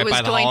job I right was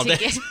by the going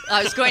holidays?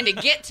 I was going to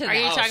get to that. Are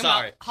you talking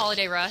sorry. about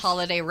Holiday Rush?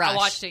 Holiday Rush. I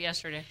watched it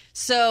yesterday.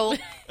 So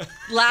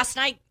last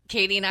night,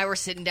 Katie and I were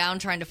sitting down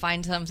trying to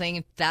find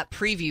something. That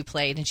preview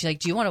played, and she's like,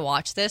 do you want to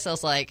watch this? I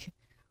was like,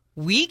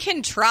 we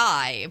can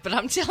try, but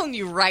I'm telling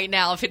you right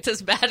now, if it's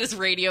as bad as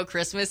Radio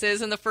Christmas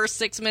is in the first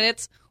 6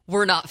 minutes,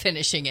 we're not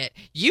finishing it.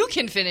 You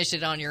can finish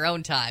it on your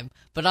own time,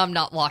 but I'm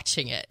not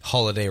watching it.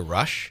 Holiday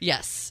Rush?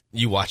 Yes.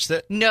 You watched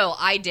it? No,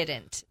 I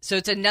didn't. So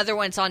it's another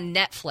one. It's on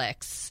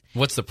Netflix.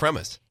 What's the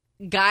premise?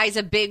 Guy's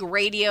a big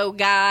radio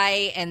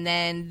guy, and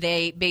then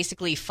they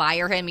basically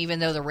fire him even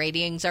though the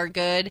ratings are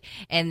good.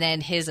 And then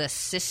his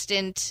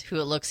assistant, who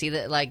it looks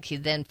like he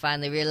then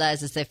finally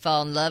realizes they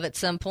fall in love at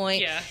some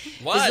point,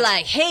 is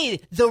like, hey,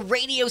 the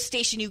radio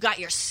station you got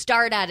your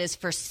start at is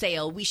for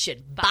sale. We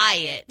should buy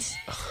it.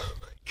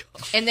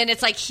 And then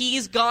it's like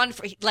he's gone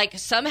for like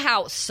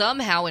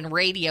somehow in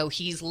radio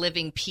he's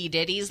living P.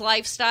 Diddy's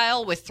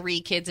lifestyle with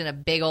 3 kids in a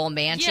big old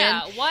mansion.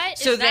 Yeah, what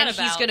so is then that he's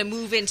about? going to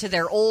move into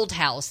their old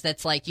house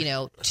that's like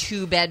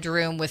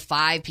 2-bedroom with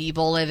 5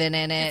 people living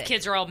in it.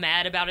 Kids are all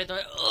mad about it. They're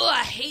like, oh,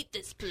 I hate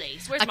this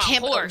place. Where's my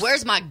horse?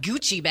 Where's my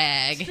Gucci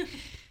bag?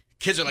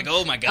 Kids are like,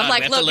 oh my God. I'm like,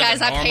 we have to look, live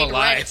guys, a I normal paid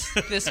life.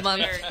 rent this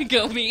month.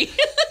 Go me.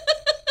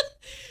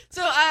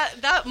 So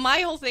that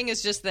my whole thing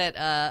is just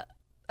that.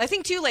 I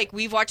think, too, like,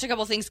 we've watched a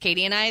couple things,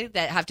 Katie and I,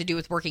 that have to do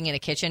with working in a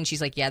kitchen. She's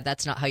like, yeah,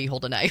 that's not how you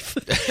hold a knife.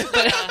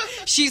 But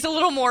she's a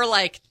little more,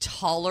 like,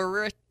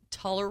 tolerant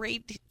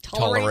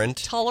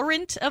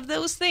of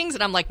those things.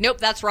 And I'm like, nope,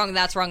 that's wrong,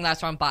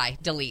 bye,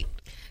 delete.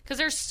 Because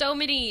there's so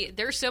many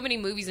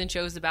movies and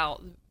shows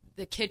about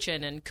the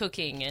kitchen and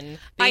cooking and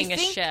being a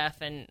chef.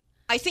 And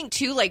I think,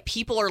 too, like,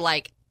 people are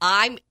like,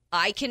 I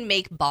can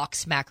make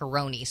box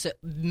macaroni, so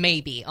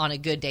maybe on a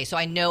good day. So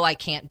I know I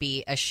can't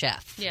be a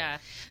chef. yeah,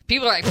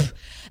 People are like,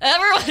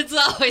 everyone's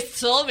always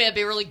told me I'd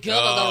be really good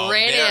on the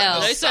radio. yeah,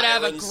 they said I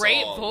have a Silent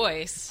great song.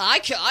 voice. I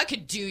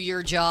could do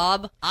your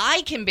job.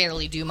 I can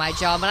barely do my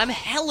job, and I'm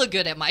hella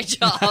good at my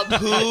job.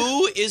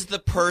 Who is the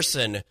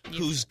person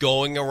who's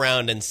going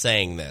around and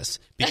saying this?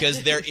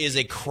 Because there is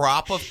a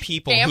crop of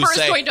people Amber who is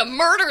say, going to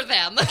murder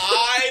them.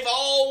 I've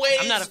always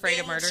I'm not afraid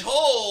of been murder.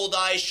 told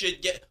I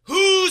should get...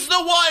 Who's the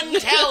one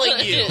telling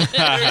you? There's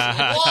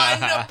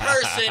one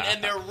person,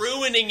 and they're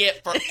ruining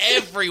it for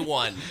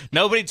everyone.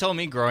 Nobody told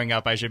me growing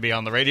up I should be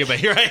on the radio, but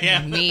here I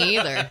am. Me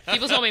either.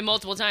 People told me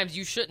multiple times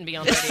you shouldn't be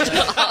on the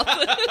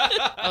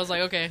radio. I was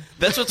like, okay.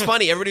 That's what's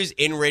funny. Everybody who's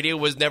in radio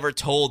was never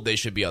told they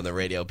should be on the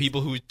radio.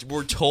 People who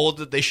were told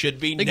that they should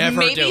be Like, never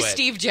maybe do it.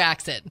 Steve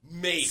Jackson.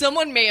 Maybe.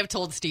 Someone may have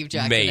told Steve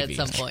Jackson Maybe.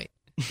 at some point.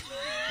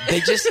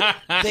 They just...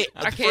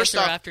 Arcades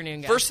are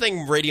afternoon guy. First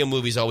thing radio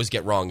movies always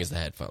get wrong is the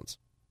headphones.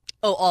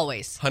 Oh,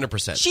 always.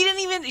 100%.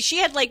 She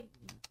had like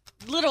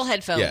little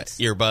headphones.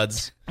 Yeah,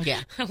 earbuds.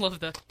 Yeah. I love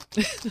the.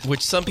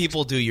 Which some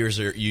people do use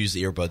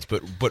earbuds,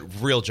 but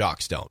real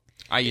jocks don't.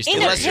 I used In to.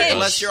 a Unless pinch.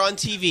 unless you're on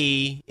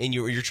TV and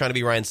you're trying to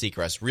be Ryan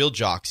Seacrest, real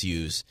jocks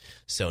use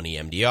Sony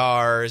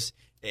MDRs,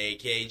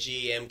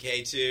 AKG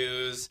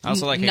MK2s. I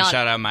also like to Not-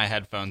 shout out my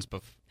headphones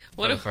before.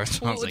 What the if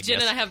first ones, I Jen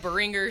guess. and I have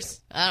Beringers?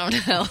 I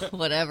don't know.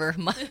 Whatever.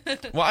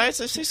 Well, I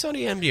say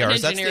Sony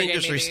MDRs. That's engineer the gave me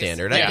industry these.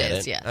 standard. Yeah, I it get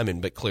is, it. yeah. I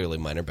mean, but clearly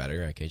mine are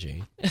better.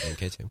 AKG,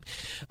 MK2.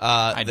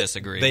 I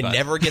disagree. They but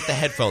never get the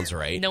headphones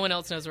right, No one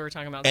else knows what we're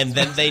talking about. and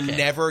then they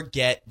never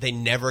get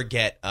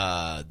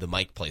the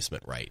mic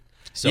placement right.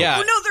 So Yeah.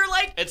 Oh, no, they're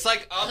like, It's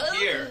like up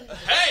here.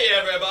 Hey,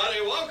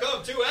 everybody,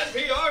 welcome to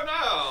NPR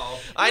Now.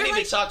 I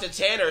need to talk to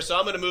Tanner, so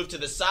I'm going to move to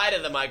the side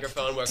of the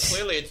microphone where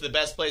clearly it's the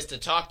best place to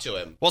talk to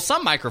him. Well,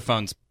 some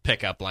microphones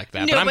pick up like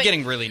that, No, but I'm but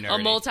getting really nerdy.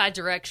 a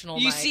multi-directional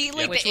you mic, see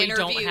like which the we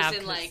don't interviews have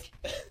and 'cause-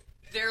 like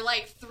they're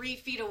like 3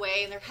 feet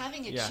away and they're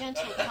having a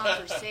gentle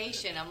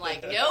conversation. I'm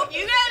like, nope,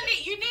 you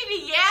need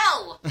to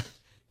yell.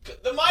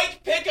 The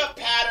mic pickup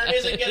pattern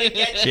isn't going to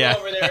get you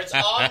over there. It's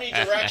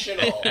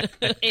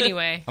omnidirectional.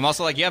 Anyway. I'm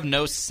also like, you have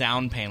no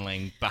sound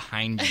paneling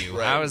behind you.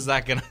 Right. How is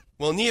that going to...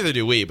 Well, neither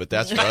do we, but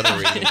that's for other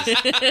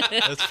reasons.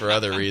 That's for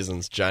other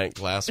reasons. Giant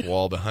glass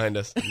wall behind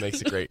us. It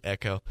makes a great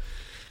echo.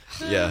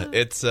 Yeah,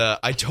 it's.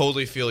 I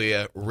totally feel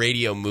you.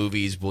 Radio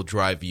movies will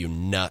drive you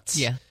nuts.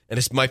 Yeah. And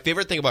it's my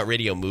favorite thing about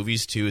radio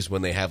movies, too, is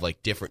when they have,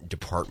 like, different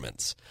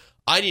departments.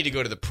 I need to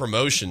go to the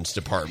promotions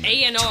department.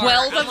 A&R.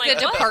 12 of the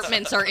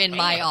departments are in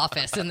my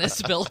office in this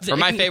building. Or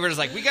my favorite is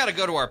like, we got to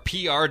go to our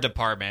PR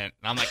department.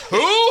 And I'm like,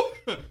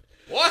 who?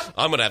 What?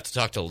 I'm going to have to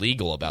talk to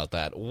legal about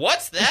that.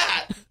 What's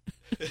that?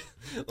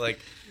 Like,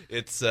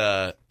 it's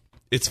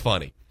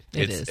funny.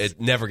 It is. It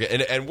never get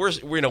and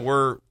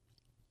we're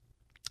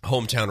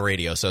hometown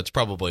radio, so it's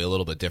probably a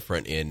little bit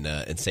different in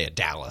say a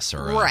Dallas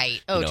or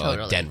right.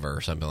 Totally. Denver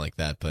or something like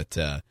that. But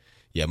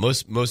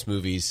most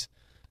movies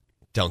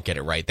don't get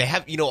it right. They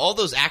have all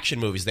those action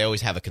movies. They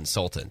always have a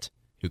consultant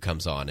who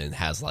comes on and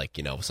has like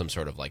some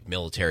sort of like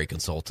military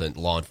consultant,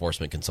 law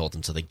enforcement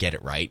consultant, so they get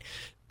it right.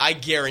 I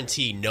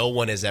guarantee no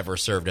one has ever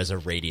served as a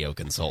radio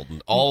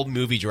consultant. All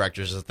movie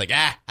directors are like,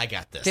 I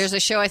got this. There's a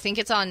show, I think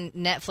it's on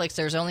Netflix.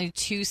 There's only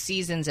 2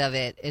 seasons of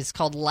it. It's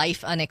called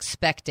Life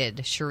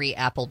Unexpected, Cherie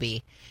Appleby.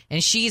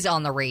 And she's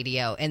on the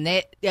radio.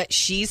 And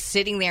she's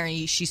sitting there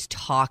and she's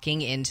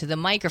talking into the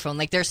microphone.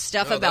 Like, there's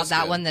stuff about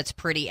that one that's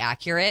pretty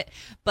accurate.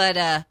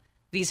 But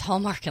these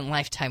Hallmark and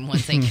Lifetime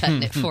ones ain't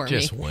cutting it for me.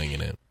 Just winging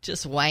it.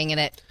 Just wanging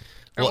it.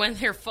 Or when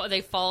they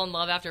fall in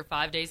love after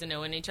 5 days of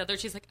knowing each other,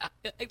 she's like,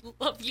 I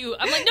love you.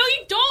 I'm like, no,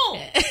 you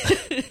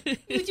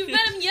don't. You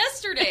met him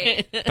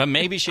yesterday. But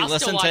maybe she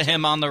listened to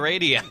him on the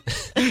radio.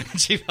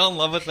 She fell in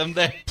love with him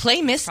there.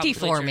 Play Misty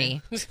Probably for true.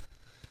 me.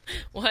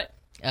 What?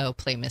 Oh,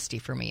 Play Misty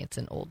for me. It's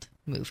an old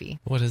movie.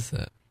 What is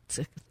that? It's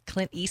a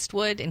Clint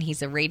Eastwood, and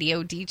he's a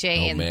radio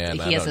DJ, and man,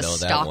 he has a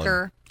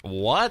stalker.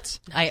 What?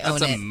 I own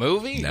That's it. a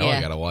movie? Now I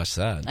gotta watch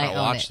that. I own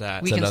watch it.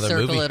 that. We It's can another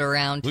circle movie. it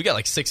around. We got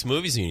like 6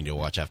 movies you need to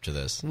watch after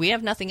this. We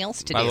have nothing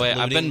else to By do. the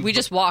way, we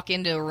just walk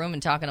into a room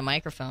and talk in a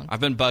microphone.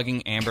 I've been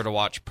bugging Amber to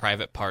watch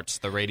Private Parts,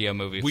 the radio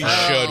movie. We for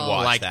should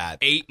watch like that.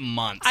 8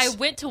 months. I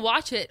went to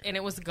watch it, and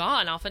it was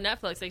gone off of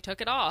Netflix. They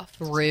took it off.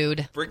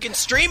 Rude. Freaking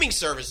streaming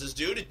services,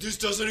 dude. It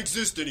just doesn't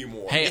exist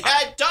anymore. Hey,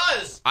 yeah, it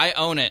does. I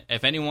own it.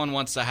 If anyone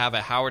wants to have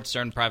a Howard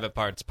Stern Private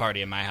Parts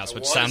party in my house,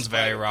 which What sounds is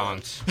very Private wrong.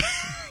 Parts?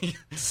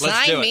 Let's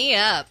Sign do it. me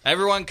up.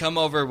 Everyone come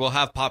over. We'll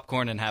have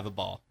popcorn and have a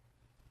ball.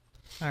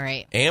 All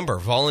right. Amber,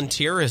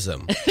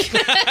 volunteerism.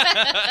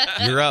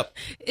 You're up.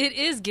 It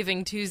is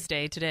Giving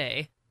Tuesday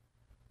today.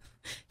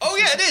 Oh,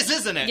 yeah, it is,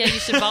 isn't it? Yeah, you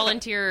should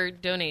volunteer or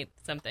donate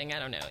something. I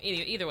don't know.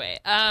 Either way.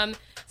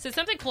 So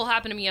something cool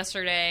happened to me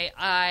yesterday.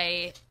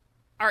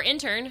 Our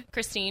intern,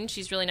 Christine,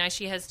 she's really nice.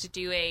 She has to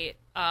do a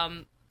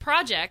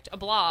project, a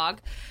blog.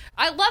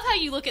 I love how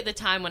you look at the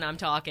time when I'm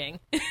talking.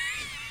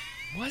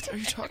 What are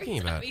you talking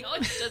about? He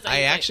always does that. I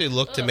He's actually like,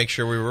 looked to "Ugh." make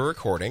sure we were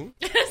recording.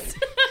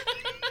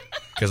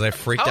 Because I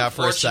freaked How out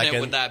for a unfortunate second.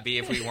 would that be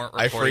if we weren't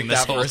I recording freaked this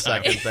out for whole a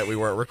second time? that we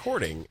weren't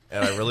recording,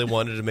 and I really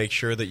wanted to make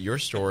sure that your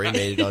story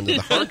made it onto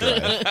the hard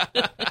drive.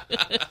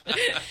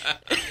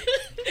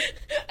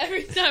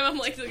 Every time I'm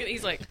like, looking,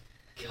 he's like,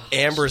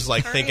 Amber's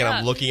like thinking up.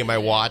 I'm looking at my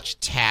watch,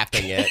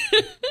 tapping it.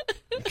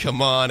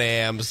 Come on,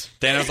 Ambs.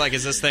 Dana's like,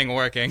 is this thing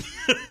working?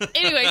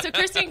 anyway, so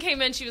Christine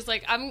came in. She was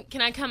like,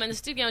 can I come in the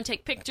studio and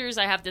take pictures?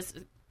 I have this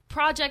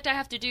project I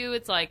have to do.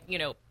 It's like,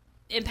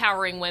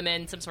 empowering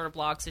women, some sort of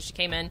blog. So she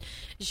came in and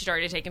she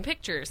started taking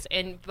pictures.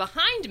 And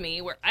behind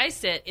me, where I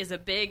sit, is a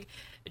big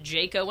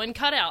Jake Owen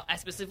cutout. I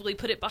specifically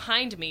put it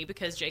behind me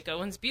because Jake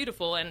Owen's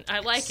beautiful and I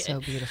like it. So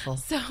beautiful.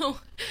 So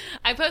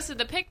I posted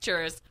the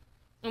pictures.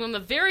 And on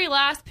the very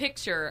last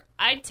picture,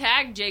 I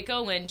tagged Jake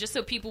Owen just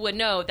so people would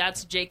know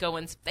that's Jake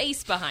Owen's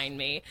face behind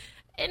me.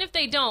 And if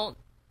they don't,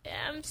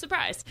 I'm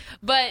surprised.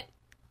 But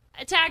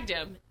I tagged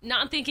him,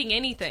 not thinking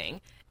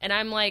anything. And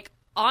I'm like,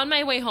 on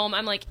my way home,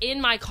 I'm like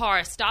in my car,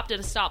 I stopped at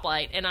a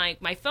stoplight, and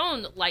my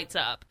phone lights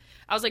up.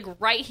 I was like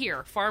right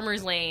here,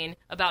 Farmers Lane,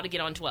 about to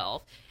get on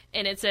 12.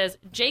 And it says,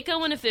 Jake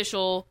Owen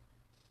official,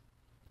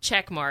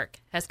 checkmark,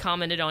 has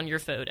commented on your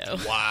photo.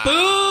 Wow.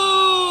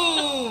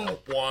 Boom!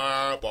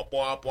 I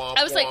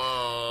was like,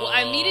 well,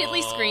 I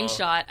immediately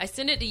screenshot. I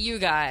sent it to you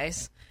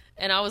guys,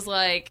 and I was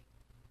like,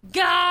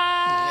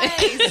 guys!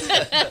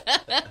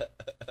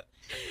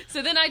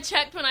 So then I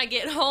checked when I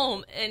get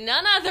home, and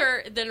none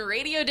other than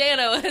Radio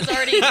Dano has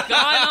already gone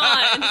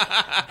on.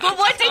 But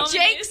what did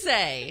Jake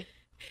say?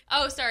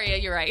 Oh, sorry. Yeah,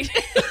 you're right.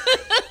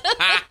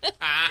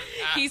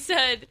 He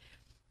said,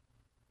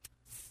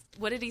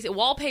 what did he say?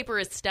 Wallpaper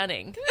is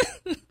stunning.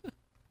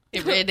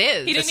 It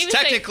is. He didn't It's even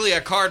say, technically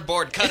a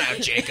cardboard cutout,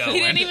 Jake Owen.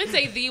 he didn't even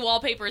say the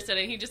wallpaper is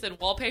stunning. He just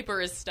said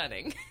wallpaper is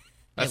stunning.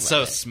 That's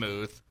so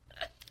smooth.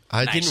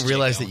 I Nice, didn't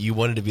realize Jake that you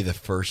wanted to be the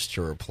first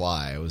to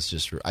reply.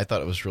 I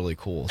thought it was really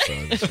cool, so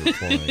I was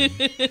replying.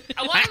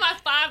 I wanted my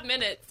 5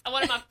 minutes. I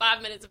wanted my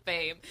 5 minutes of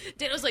fame.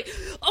 Dan was like,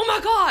 oh my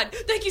God,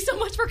 thank you so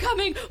much for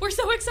coming. We're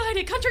so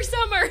excited. Country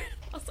Summer.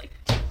 I was like,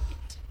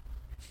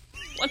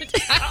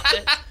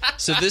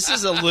 So this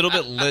is a little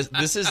bit.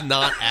 This is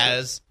not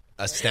as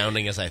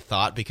astounding as I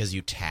thought because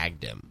you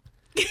tagged him.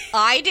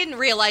 I didn't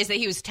realize that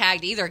he was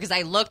tagged either because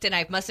I looked and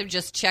I must have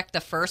just checked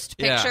the first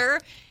picture.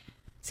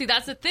 See,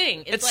 that's the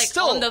thing. It's like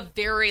still on the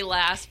very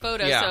last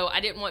photo, so I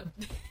didn't want...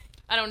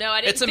 I don't know.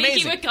 I didn't It's think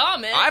amazing. he would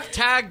comment. I've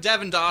tagged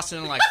Devin Dawson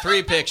in like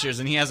 3 pictures,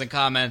 and he hasn't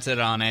commented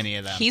on any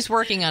of them. He's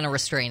working on a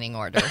restraining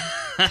order.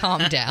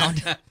 Calm down.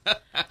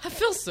 I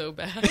feel so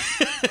bad.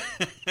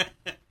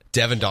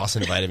 Devin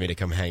Dawson invited me to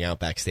come hang out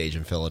backstage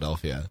in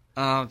Philadelphia.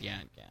 Oh, yeah.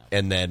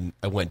 And then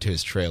I went to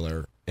his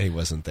trailer, and he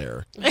wasn't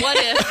there. What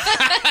if...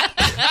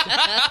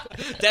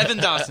 Devin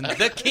Dawson,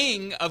 the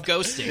king of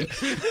ghosting.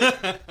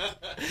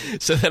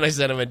 So then I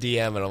sent him a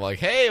DM, and I'm like,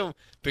 hey,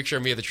 picture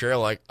of me at the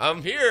trailer, like,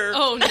 I'm here.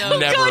 Oh, no.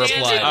 Never God, replied.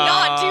 you did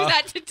not do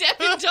that to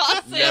Devin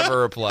Dawson. Never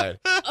replied.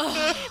 That's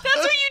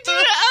what you do to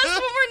us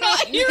when we're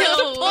not here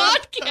on the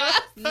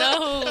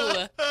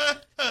podcast.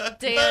 No.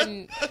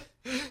 Dan...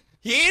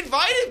 He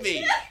invited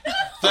me.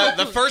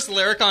 The first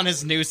lyric on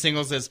his new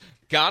singles is,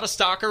 got a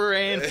stalker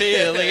in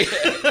Philly.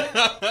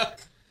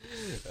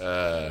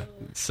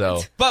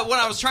 So, But what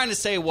I was trying to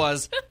say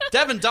was,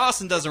 Devin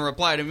Dawson doesn't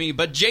reply to me,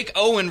 but Jake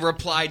Owen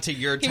replied to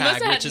your He must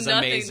tag, have which is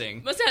nothing,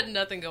 amazing. Must have had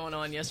nothing going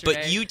on yesterday.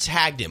 but you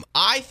tagged him.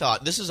 I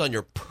thought this is on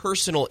your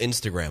personal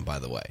Instagram, by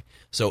the way.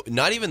 So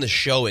not even the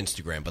show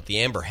Instagram, but the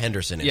Amber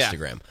Henderson Yeah.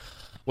 Instagram.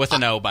 With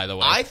an O, by the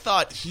way. I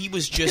thought he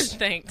was just.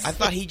 Thanks. I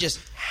thought he just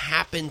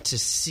happened to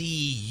see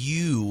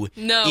you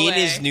No in way.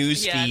 his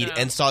news Yeah, feed no.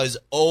 and saw his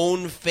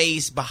own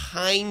face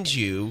behind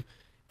you,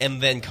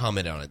 and then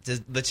comment on it.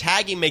 The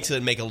tagging makes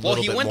it make a little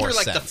Well, he bit went more through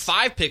like sense. the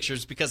 5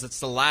 pictures because it's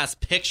the last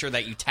picture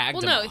that you tagged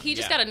Well, him no, on. he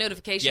just Yeah. got a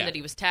notification Yeah. that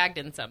he was tagged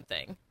in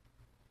something.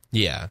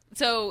 Yeah.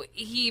 So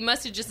he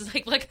must have just,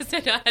 like I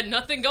said, I had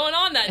nothing going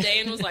on that day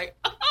and was like,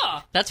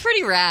 That's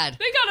pretty rad.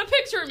 they got a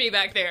picture of me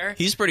back there.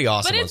 He's pretty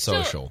awesome But on it's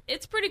social. still,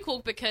 it's pretty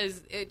cool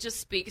because it just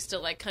speaks to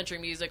like country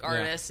music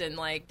artists and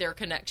like their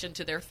connection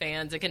to their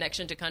fans, a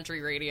connection to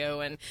country radio.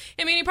 And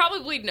I mean, he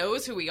probably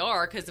knows who we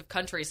are because of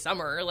Country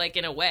Summer, like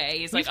in a way.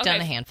 He's We've like, done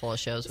okay, a handful of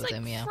shows he's with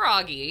like him, yeah.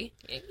 Froggy.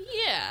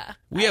 Yeah.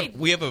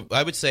 We have a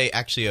I would say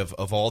actually of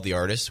all the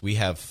artists we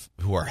have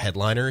who are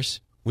headliners,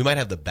 we might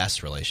have the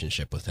best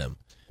relationship with him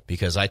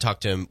because I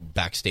talked to him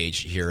backstage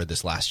here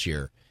this last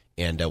year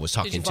and was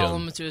talking Did you to follow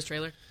him. him to his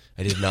trailer?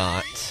 I did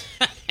not.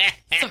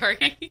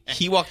 Sorry.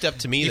 He walked up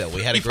to me though.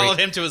 We had a You followed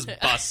great him to his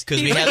bus. because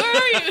we He's like, had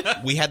where are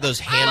you? we had those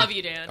I hand. love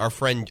you, Dan. Our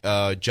friend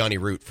Johnny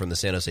Root from the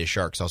San Jose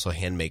Sharks also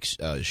hand makes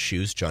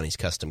shoes. Johnny's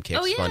Custom Kicks.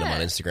 Oh, yeah. Find him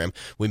on Instagram.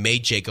 We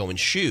made Jake Owen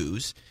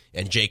shoes,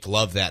 and Jake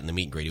loved that in the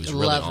meet and greet. He was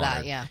really Love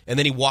honored. that, yeah. And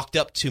then he walked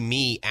up to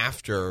me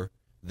after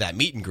that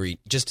meet and greet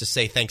just to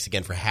say thanks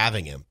again for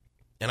having him.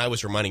 And I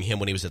was reminding him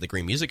when he was at the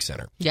Green Music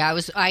Center. Yeah,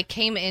 I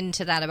came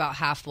into that about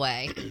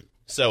halfway.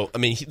 So, I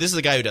mean, this is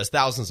a guy who does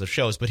thousands of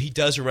shows, but he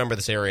does remember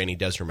this area and he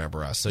does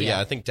remember us. So, yeah,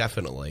 I think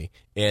definitely.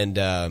 And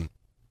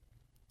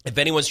if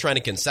anyone's trying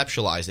to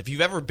conceptualize, if you've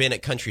ever been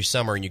at Country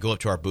Summer and you go up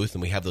to our booth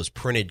and we have those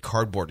printed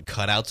cardboard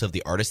cutouts of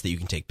the artists that you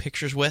can take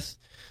pictures with,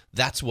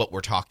 that's what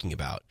we're talking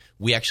about.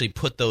 We actually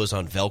put those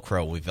on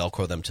Velcro. We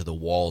Velcro them to the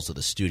walls of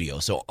the studio.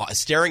 So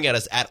staring at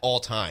us at all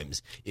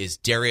times is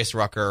Darius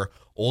Rucker,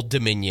 Old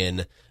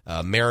Dominion,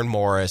 Maren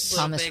Morris,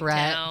 Little Thomas Big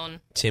Rhett. Town.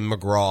 Tim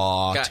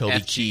McGraw, Got Toby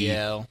Keith,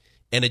 FGL.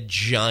 and a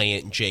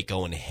giant Jake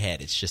Owen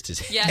head. It's just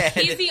his Yeah,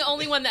 head. he's the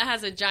only one that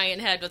has a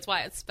giant head. That's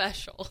why it's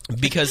special.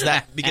 because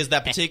that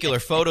particular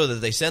photo that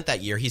they sent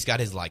that year, he's got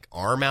his like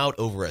arm out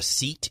over a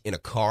seat in a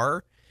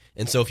car.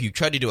 And so if you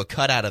tried to do a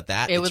cutout of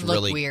that, It it's would look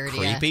really weird,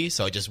 creepy.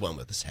 So I just went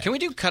with his head. Can we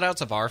do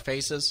cutouts of our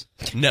faces?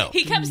 No.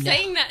 He kept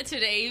saying that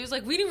today. He was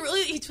like, "We didn't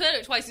really." He said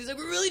it twice. He's like,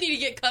 "We really need to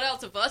get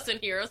cutouts of us in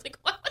here." I was like,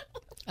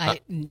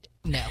 "What?"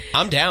 No.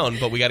 I'm down,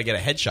 but we got to get a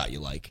headshot you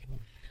like.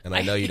 And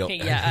I know you don't.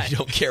 Yeah. You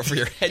don't care for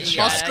your headshot.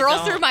 Yeah. I'll scroll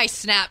don't. through my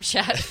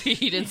Snapchat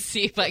feed and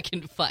see if I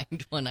can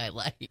find one I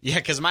like. Yeah,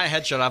 because my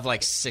headshot, I have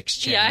like 6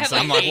 chins. Yeah, I have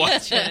I'm like like, eight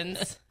what?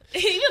 chins.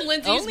 Even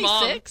Lindsay's Only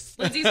mom. 6?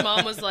 Lindsay's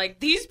mom was like,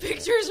 "These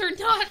pictures are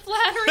not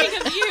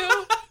flattering of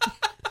you."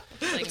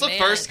 Like, It's the man,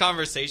 first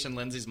conversation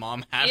Lindsay's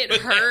mom had. It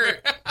with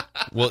hurt.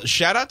 Well,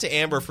 shout out to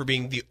Amber for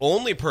being the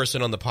only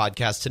person on the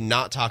podcast to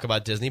not talk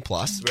about Disney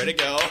Plus. Way to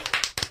go.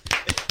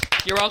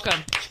 You're welcome.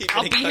 Keep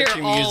I'll it be in here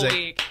country all music.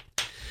 week.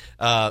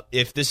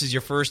 If this is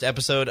your first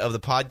episode of the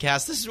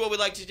podcast, this is what we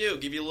like to do.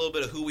 Give you a little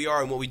bit of who we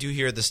are and what we do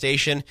here at the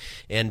station.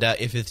 And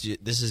if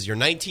this is your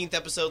 19th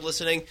episode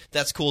listening,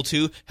 that's cool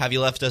too. Have you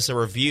left us a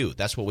review?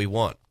 That's what we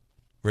want.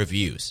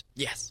 Reviews.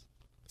 Yes.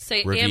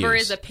 Say Reviews. Amber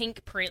is a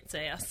pink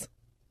princess.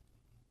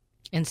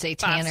 And say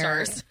 5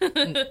 Tanner stars.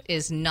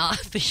 is not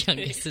the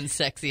youngest and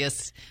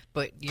sexiest,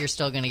 but you're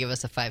still going to give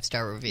us a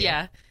 5-star review.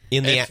 Yeah.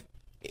 In the If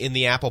in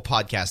the Apple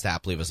Podcast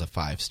app, leave us a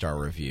 5-star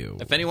review.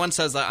 If anyone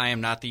says that I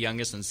am not the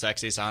youngest and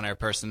sexiest on-air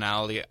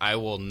personality, I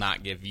will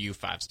not give you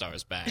 5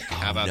 stars back.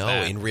 How about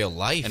that? In real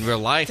life. In real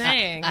life.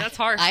 Dang, that's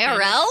harsh.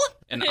 IRL?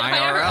 In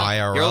IRL.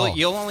 IRL.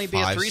 You'll only be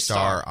a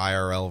 3-star. 5-star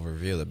IRL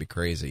review. That'd be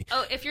crazy.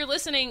 Oh, if you're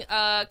listening,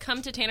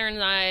 come to Tanner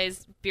and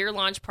I's beer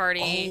launch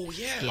party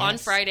on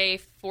Friday,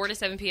 4 to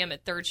 7 p.m.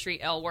 at 3rd Street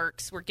L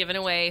Works. We're giving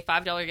away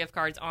 $5 gift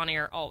cards on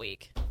air all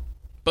week.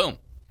 Boom.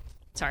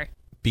 Sorry.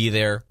 Be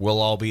there.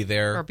 We'll all be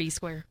there. Or B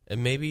Square.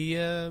 And maybe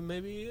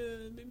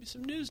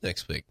some news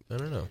next week. I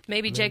don't know.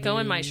 Maybe Jake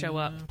Owen might show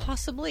up.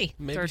 Possibly.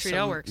 Maybe 3rd Street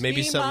L Works.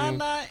 Maybe He something.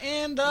 might not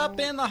end up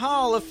in the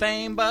Hall of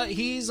Fame, but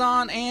he's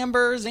on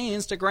Amber's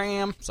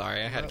Instagram.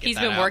 Sorry, I had to get He's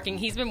that been out. working.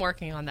 He's been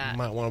working on that.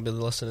 Might want to be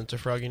listening to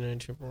Froggy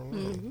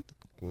 92.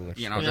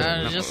 You know,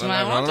 Just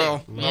might want to.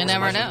 You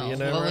never know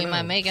what we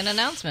might make an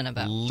announcement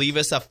about. Leave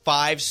us a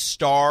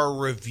 5-star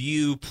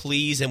review,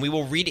 please, and we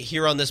will read it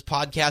here on this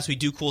podcast. We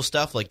do cool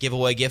stuff like give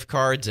away gift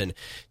cards and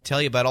tell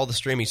you about all the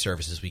streaming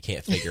services we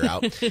can't figure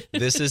out.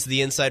 This is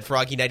the Inside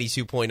Froggy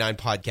 92.9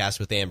 podcast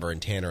with Amber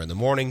and Tanner in the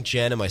morning.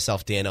 Jen and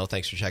myself, Dano,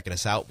 thanks for checking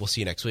us out. We'll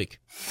see you next week.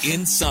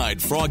 Inside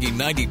Froggy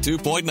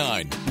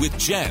 92.9 with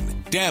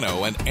Jen,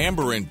 Dano, and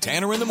Amber and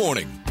Tanner in the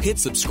morning. Hit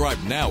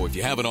subscribe now if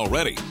you haven't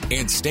already,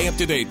 and stay up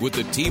to date with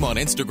the team on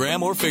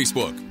Instagram or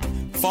Facebook.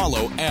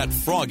 Follow at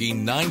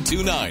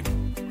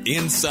Froggy929.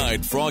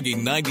 Inside Froggy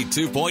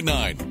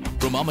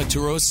 92.9 from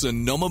Amaturo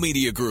Sonoma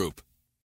Media Group.